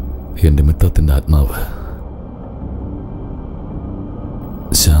 എന്റെ മിത്രത്തിന്റെ ആത്മാവ്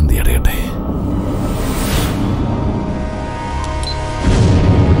ശാന്തി അടയട്ടെ.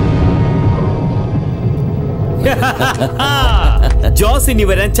 ജോസ് ഇനി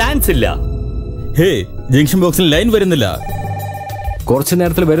വരാൻ ചാൻസ് ഇല്ല. ഹേ, ജംഗ്ഷൻ ബോക്സിൽ ലൈൻ വരുന്നില്ല. കുറച്ചു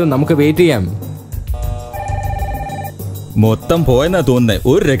നേരത്തിൽ വരും, നമുക്ക് വെയിറ്റ് ചെയ്യാം. മൊത്തം പോയെന്നാ തോന്നുന്നേ,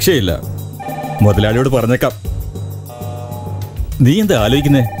 ഒരു രക്ഷയില്ല. മുതലാളിയോട് പറഞ്ഞേക്കാം. നീ എന്താ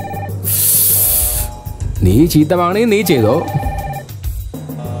ആലോചിക്കുന്നേ? നീ ചീത്ത വാങ്ങണേ നീ ചെയ്തോ.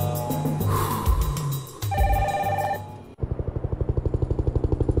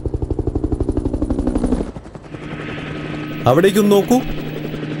 അവിടേക്കൊന്ന് നോക്കൂ.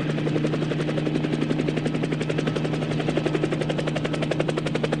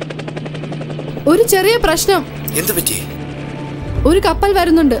 ഒരു ചെറിയ പ്രശ്നം. എന്ത് പറ്റി? ഒരു കപ്പൽ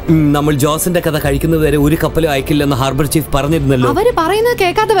വരുന്നുണ്ട്. നമ്മൾ ജോസിന്റെ കഥ കഴിക്കുന്നത് വരെ ഒരു കപ്പലും അയക്കില്ലെന്ന് ഹാർബർ ചീഫ് പറഞ്ഞിരുന്നല്ലോ. അവര് പറയുന്നത്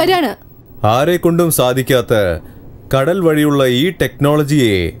കേൾക്കാതെ വരികയാണ്. ആരെ കൊണ്ടും സാധിക്കാത്ത കടൽ വഴിയുള്ള ഈ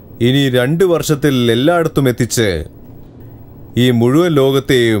ടെക്നോളജിയെ ഇനി 2 വർഷത്തിൽ എല്ലായിടത്തും എത്തിച്ച് ഈ മുഴുവൻ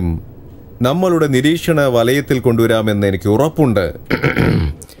ലോകത്തെയും നമ്മളുടെ നിരീക്ഷണ വലയത്തിൽ കൊണ്ടുവരാമെന്ന് എനിക്ക് ഉറപ്പുണ്ട്.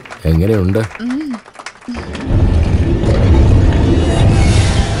 എങ്ങനെയുണ്ട്?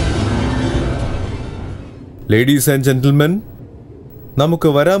 ലേഡീസ് ആൻഡ് ജെന്റിൽമെൻ, നമുക്ക്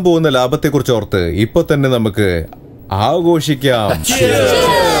വരാൻ പോകുന്ന ലാഭത്തെക്കുറിച്ച് ഓർത്ത് ഇപ്പൊ തന്നെ നമുക്ക് ആഘോഷിക്കാം.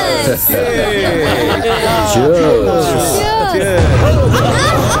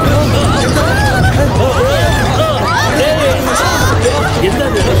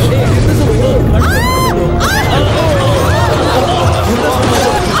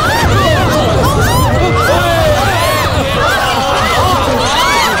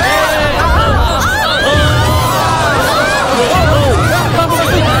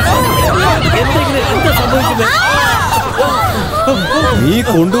 നീ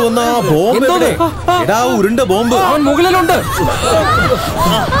കൊണ്ടുവന്ന ആ ബോംബ് എടാ, ഉരുണ്ട ബോംബ് അവൻ മുകളിലുണ്ട്.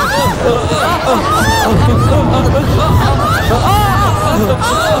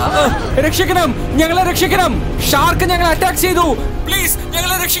 രക്ഷിക്കണം, ഞങ്ങളെ രക്ഷിക്കണം. ഷാർക്ക് ഞങ്ങളെ അറ്റാക്ക് ചെയ്തു. പ്ലീസ്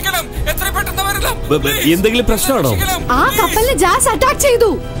ഞങ്ങളെ രക്ഷിക്കണം. എത്ര പെട്ടെന്ന് വരണം. എന്തെങ്കിലും പ്രശ്നമാണോ? ആ കപ്പലിനെ ജാസ് അറ്റാക്ക്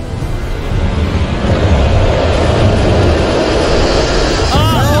ചെയ്തു.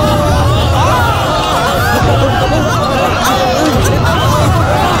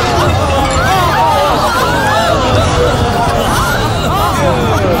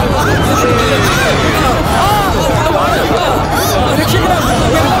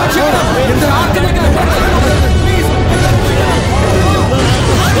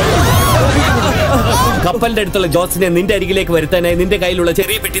 കപ്പലിന്റെ അടുത്തുള്ള ജോസിനെ നിന്റെ അരികിലേക്ക് വരുത്താനായി നിന്റെ കയ്യിലുള്ള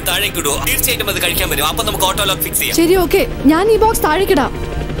ചെറിയ പെട്ടി താഴേക്ക് ഇടുവോ? തീർച്ചയായിട്ടും അത് കഴിക്കാൻ വരും. അപ്പൊ നമുക്ക് ഓട്ടോ ലോക്ക് ഫിക്സ് ചെയ്യാം. ശരി, ഓക്കെ. ഞാൻ ഈ ബോക്സ് താഴേക്കിടാം.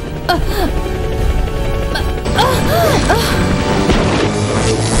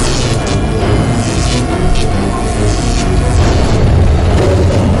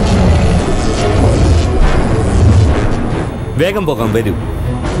 വേഗം പോകാം, വരൂ.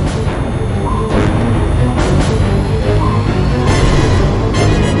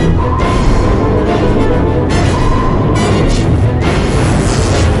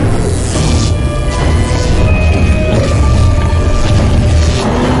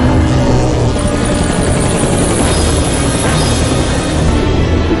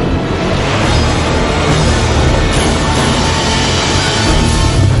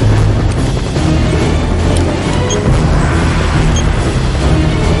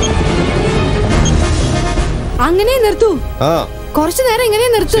 അങ്ങനെ നിർത്തൂ. കുറച്ചു നേരം ഇങ്ങനെ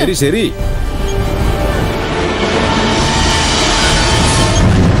നിർത്തൂ. ശരി ശരി.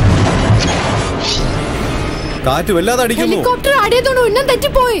 കാറ്റ് വല്ലാതെ അടിക്കുന്നു. ഹെലികോപ്റ്റർ അടിയതുകൊണ്ട് ഉന്നം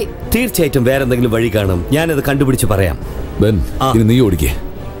തെറ്റിപ്പോയി. തീർച്ചയായിട്ടും വേറെ എന്തെങ്കിലും വഴി കാണും. ഞാനത് കണ്ടുപിടിച്ച് പറയാം. നീ ഓടിക്കേ.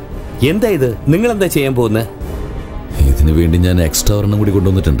 എന്താ ഇത്? നിങ്ങൾ എന്താ ചെയ്യാൻ പോകുന്നത്? ഇതിനു വേണ്ടി ഞാൻ എക്സ്ട്രാ ഒരെണ്ണം കൂടി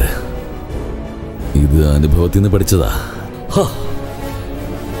കൊണ്ടുവന്നിട്ടുണ്ട്. ഇത് അനുഭവത്തിൽ നിന്ന് പഠിച്ചതാ.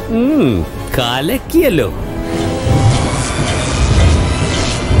 കലക്കിയല്ലോ.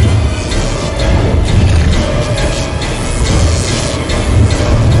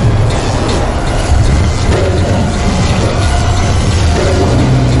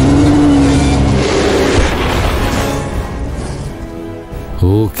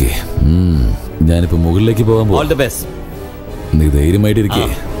 ഓക്കെ, ഞാനിപ്പോ മുകളിലേക്ക് പോകാൻ ഓൾ ദി ബെസ്റ്റ്. നീ ധൈര്യമായിട്ടിരിക്കേ.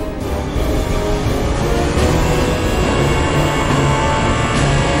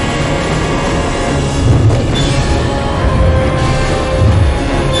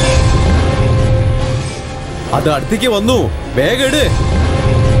 അത് അടുത്തേക്ക് വന്നു. വേഗം ഇട്.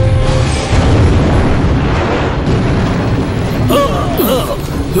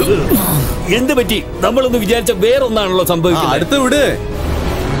 എന്ത് പറ്റി? നമ്മളൊന്ന് വിചാരിച്ച വേറൊന്നാണല്ലോ സംഭവിക്കുന്നത്. അടുത്ത് വിട്.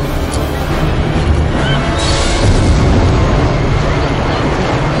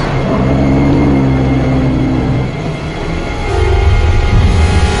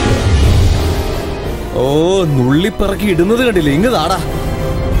 ഓ, നുള്ളിപ്പിറക്കി ഇടുന്നത് കണ്ടില്ലേ? ഇങ്ങ് താടാ.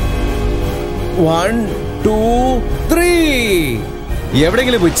 1 2 3.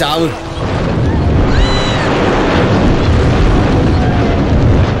 എവിടെങ്കിലും പോയി ചാവ്.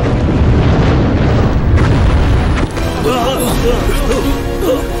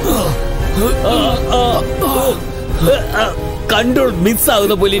 കൺട്രോൾ മിസ്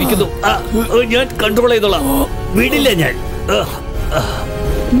ആവുന്ന പോലെ ഇരിക്കുന്നു. ഞാൻ കൺട്രോൾ ചെയ്തോളാം. വിടില്ല ഞാൻ.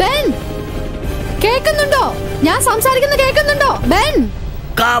 ബെൻ, കേൾക്കുന്നുണ്ടോ? ഞാൻ സംസാരിക്കുന്ന കേൾക്കുന്നുണ്ടോ? Ben,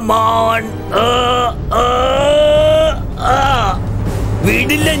 come on.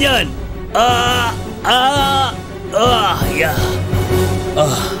 വിടില്ല ഞാൻ.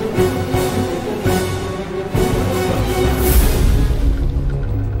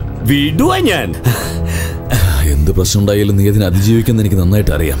 വിടുവാ ഞാൻ. എന്ത് പ്രശ്നം ഉണ്ടായാലും നീ അതിനെ അതിജീവിക്കുന്ന എനിക്ക്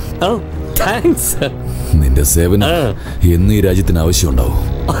നന്നായിട്ട് അറിയാം. താങ്ക്സ്. നിന്റെ സേവനം എന്ന് ഈ രാജ്യത്തിന് ആവശ്യമുണ്ടാവും.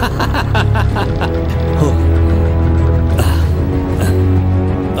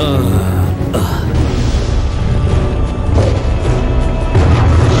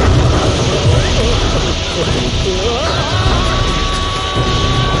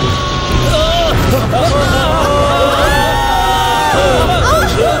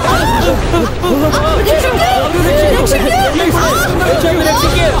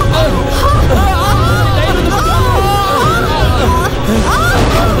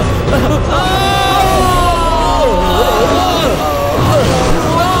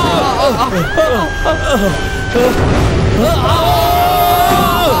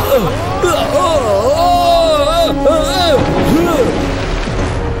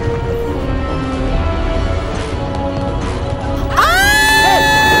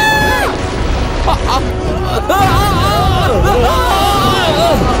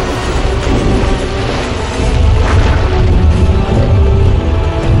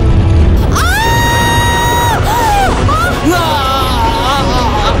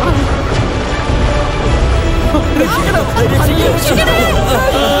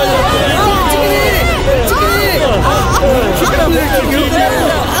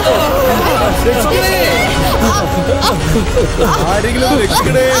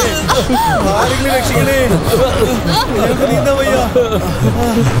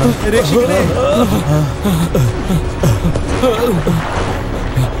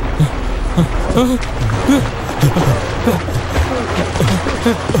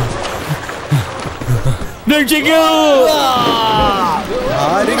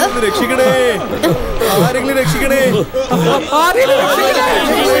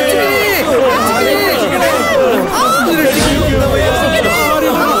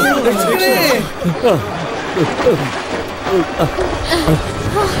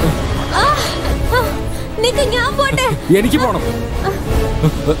 ഞാൻ പോട്ടെ. എനിക്ക് പോണം.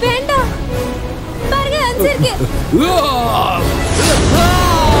 വേണ്ട,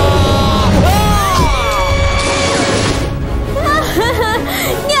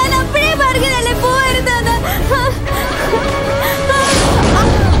 ഞാൻ അപ്പഴേ പറഞ്ഞതല്ലേ പോരുന്നത്.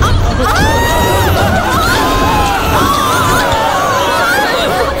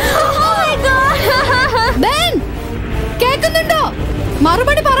 കേൾക്കുന്നുണ്ടോ?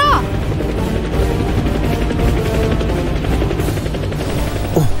 മറുപടി പറ.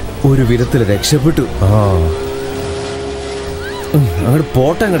 ഒരു വിധത്തിൽ രക്ഷപ്പെട്ടു. അങ്ങോട്ട്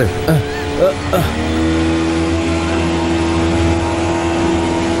പോട്ടെ. അങ്ങോട്ട്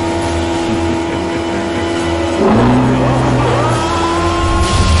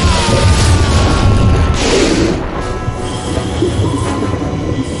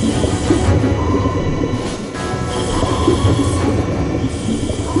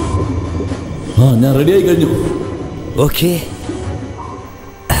ഞാൻ റെഡിയായി കഴിഞ്ഞു. ഓക്കേ,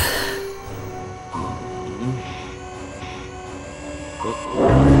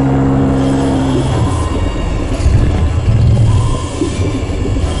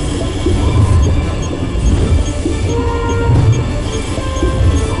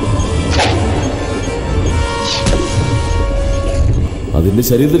 അതിന്റെ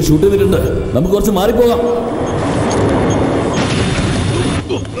ശരീരത്തിൽ ഷൂട്ട് ചെയ്തിട്ടുണ്ട്. നമുക്ക് കുറച്ച് മാറിപ്പോകാം.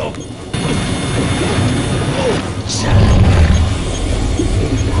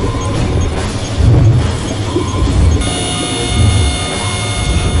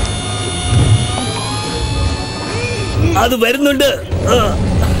 അത് വരുന്നുണ്ട്.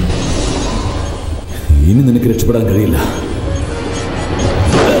 ഇനി നിനക്ക് രക്ഷപ്പെടാൻ കഴിയില്ല.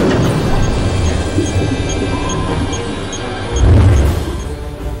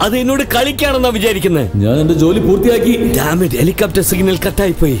 അത് എന്നോട് കളിക്കാണെന്നാ വിചാരിക്കുന്നത്. ഞാൻ എന്റെ ജോലി പൂർത്തിയാക്കി. ഡാമിറ്റ്, ഹെലികോപ്റ്റർ സിഗ്നൽ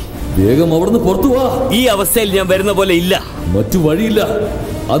കട്ടായി പോയി. വേഗം അവിടുന്ന് പുറത്തു വാ. ഈ അവസ്ഥയിൽ ഞാൻ വരുന്ന പോലെ ഇല്ല. മറ്റു വഴിയില്ല.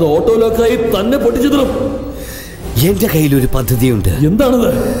 അത് ഓട്ടോ ലോക്കായി തന്നെ പൊട്ടിച്ചെടുക്കും. എന്റെ കയ്യിൽ ഒരു പദ്ധതിയുണ്ട്. എന്താണത്?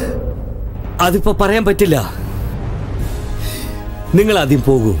 അതിപ്പോ പറയാൻ പറ്റില്ല. നിങ്ങൾ ആദ്യം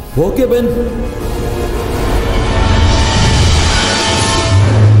പോകൂ. Okay Ben.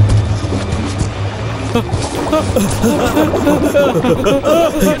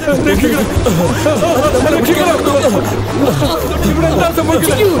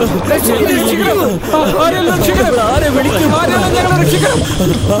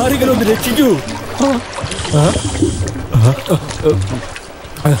 ആരെങ്കിലും ഒന്ന് രക്ഷിക്കൂ.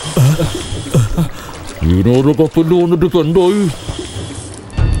 വിനോദ കപ്പലിൽ വന്നിട്ട് കണ്ടായി.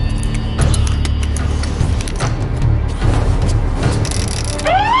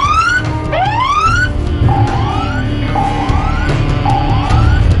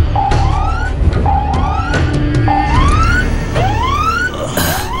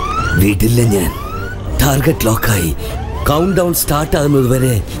 ഇല്ല, ഞാൻ ടാർഗറ്റ് ലോക്കായി. കൗണ്ട് ഡൗൺ സ്റ്റാർട്ട് ആകുന്നത്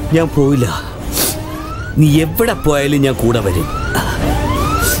വരെ ഞാൻ പോയില്ല. നീ എവിടെ പോയാലും ഞാൻ കൂടെ വരും.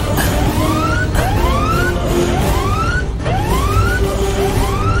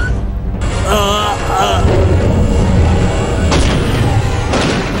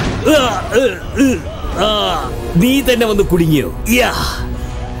 നീ തന്നെ വന്ന് കുടുങ്ങിയോ?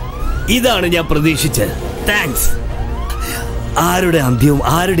 ഇതാണ് ഞാൻ പ്രതീക്ഷിച്ചത്. താങ്ക്സ്. ആരുടെ അന്ത്യവും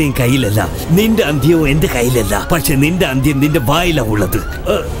ആരുടെയും കയ്യിലല്ല. നിന്റെ അന്ത്യവും എന്റെ കയ്യിലല്ല. പക്ഷെ നിന്റെ അന്ത്യം നിന്റെ വായിലാ ഉള്ളത്.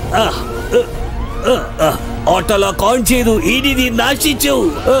 ഓട്ടോ ലോക്ക് ഓൺ ചെയ്തു. ഇനി നീ നാശിച്ചു.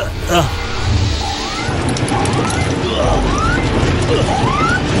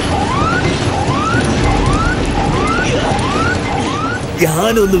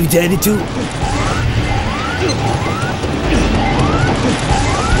 ഞാനൊന്ന് വിചാരിച്ചു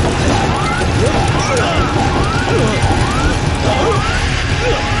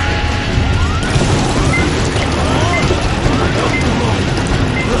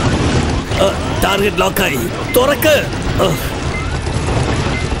ടാർഗറ്റ് ലോക്കായി. തുറക്ക്.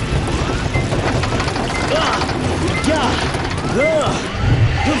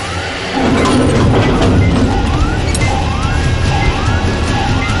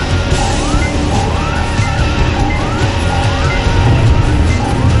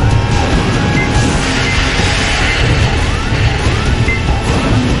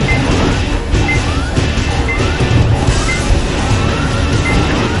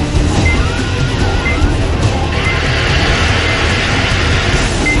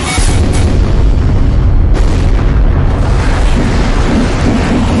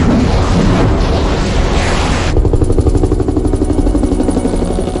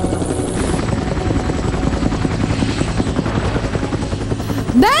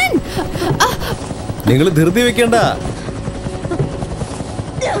 നിങ്ങൾ ധൃതി വെക്കണ്ട.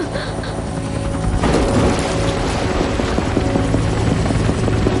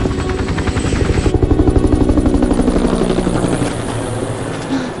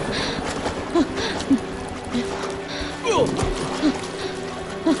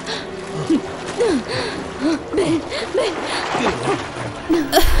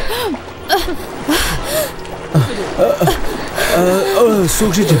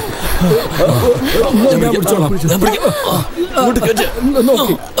 സൂക്ഷിച്ചു.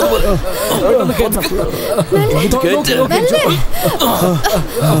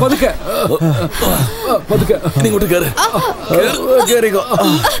 ഇങ്ങോട്ട് കയറി.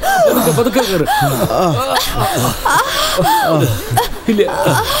 ഇല്ല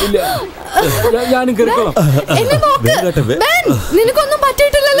ഇല്ല, ഞാനും കയറിക്കോളാം. നിനക്കൊന്നും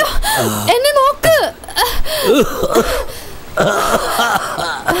പറ്റിയിട്ടില്ലല്ലോ. എന്നെ നോക്ക്.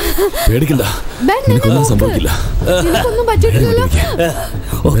 പേടിക്കണ്ട, എനിക്കൊന്നും സംഭവിക്കില്ല. നിനക്കൊന്നും പറ്റിയിട്ടില്ലല്ലോ.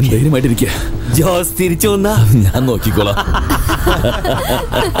 ധൈര്യമായിട്ടിരിക്കുക. ജോസ് തിരിച്ചു വന്നാ ഞാൻ നോക്കിക്കോളാം.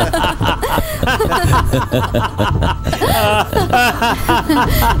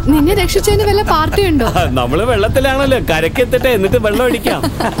 നിന്നെ രക്ഷിച്ചതിന് വല്ല പാർട്ടി ഉണ്ടോ? നമ്മള് വെള്ളത്തിലാണല്ലോ, കരക്കെത്തട്ടെ, എന്നിട്ട് വെള്ളം അടിക്കാം.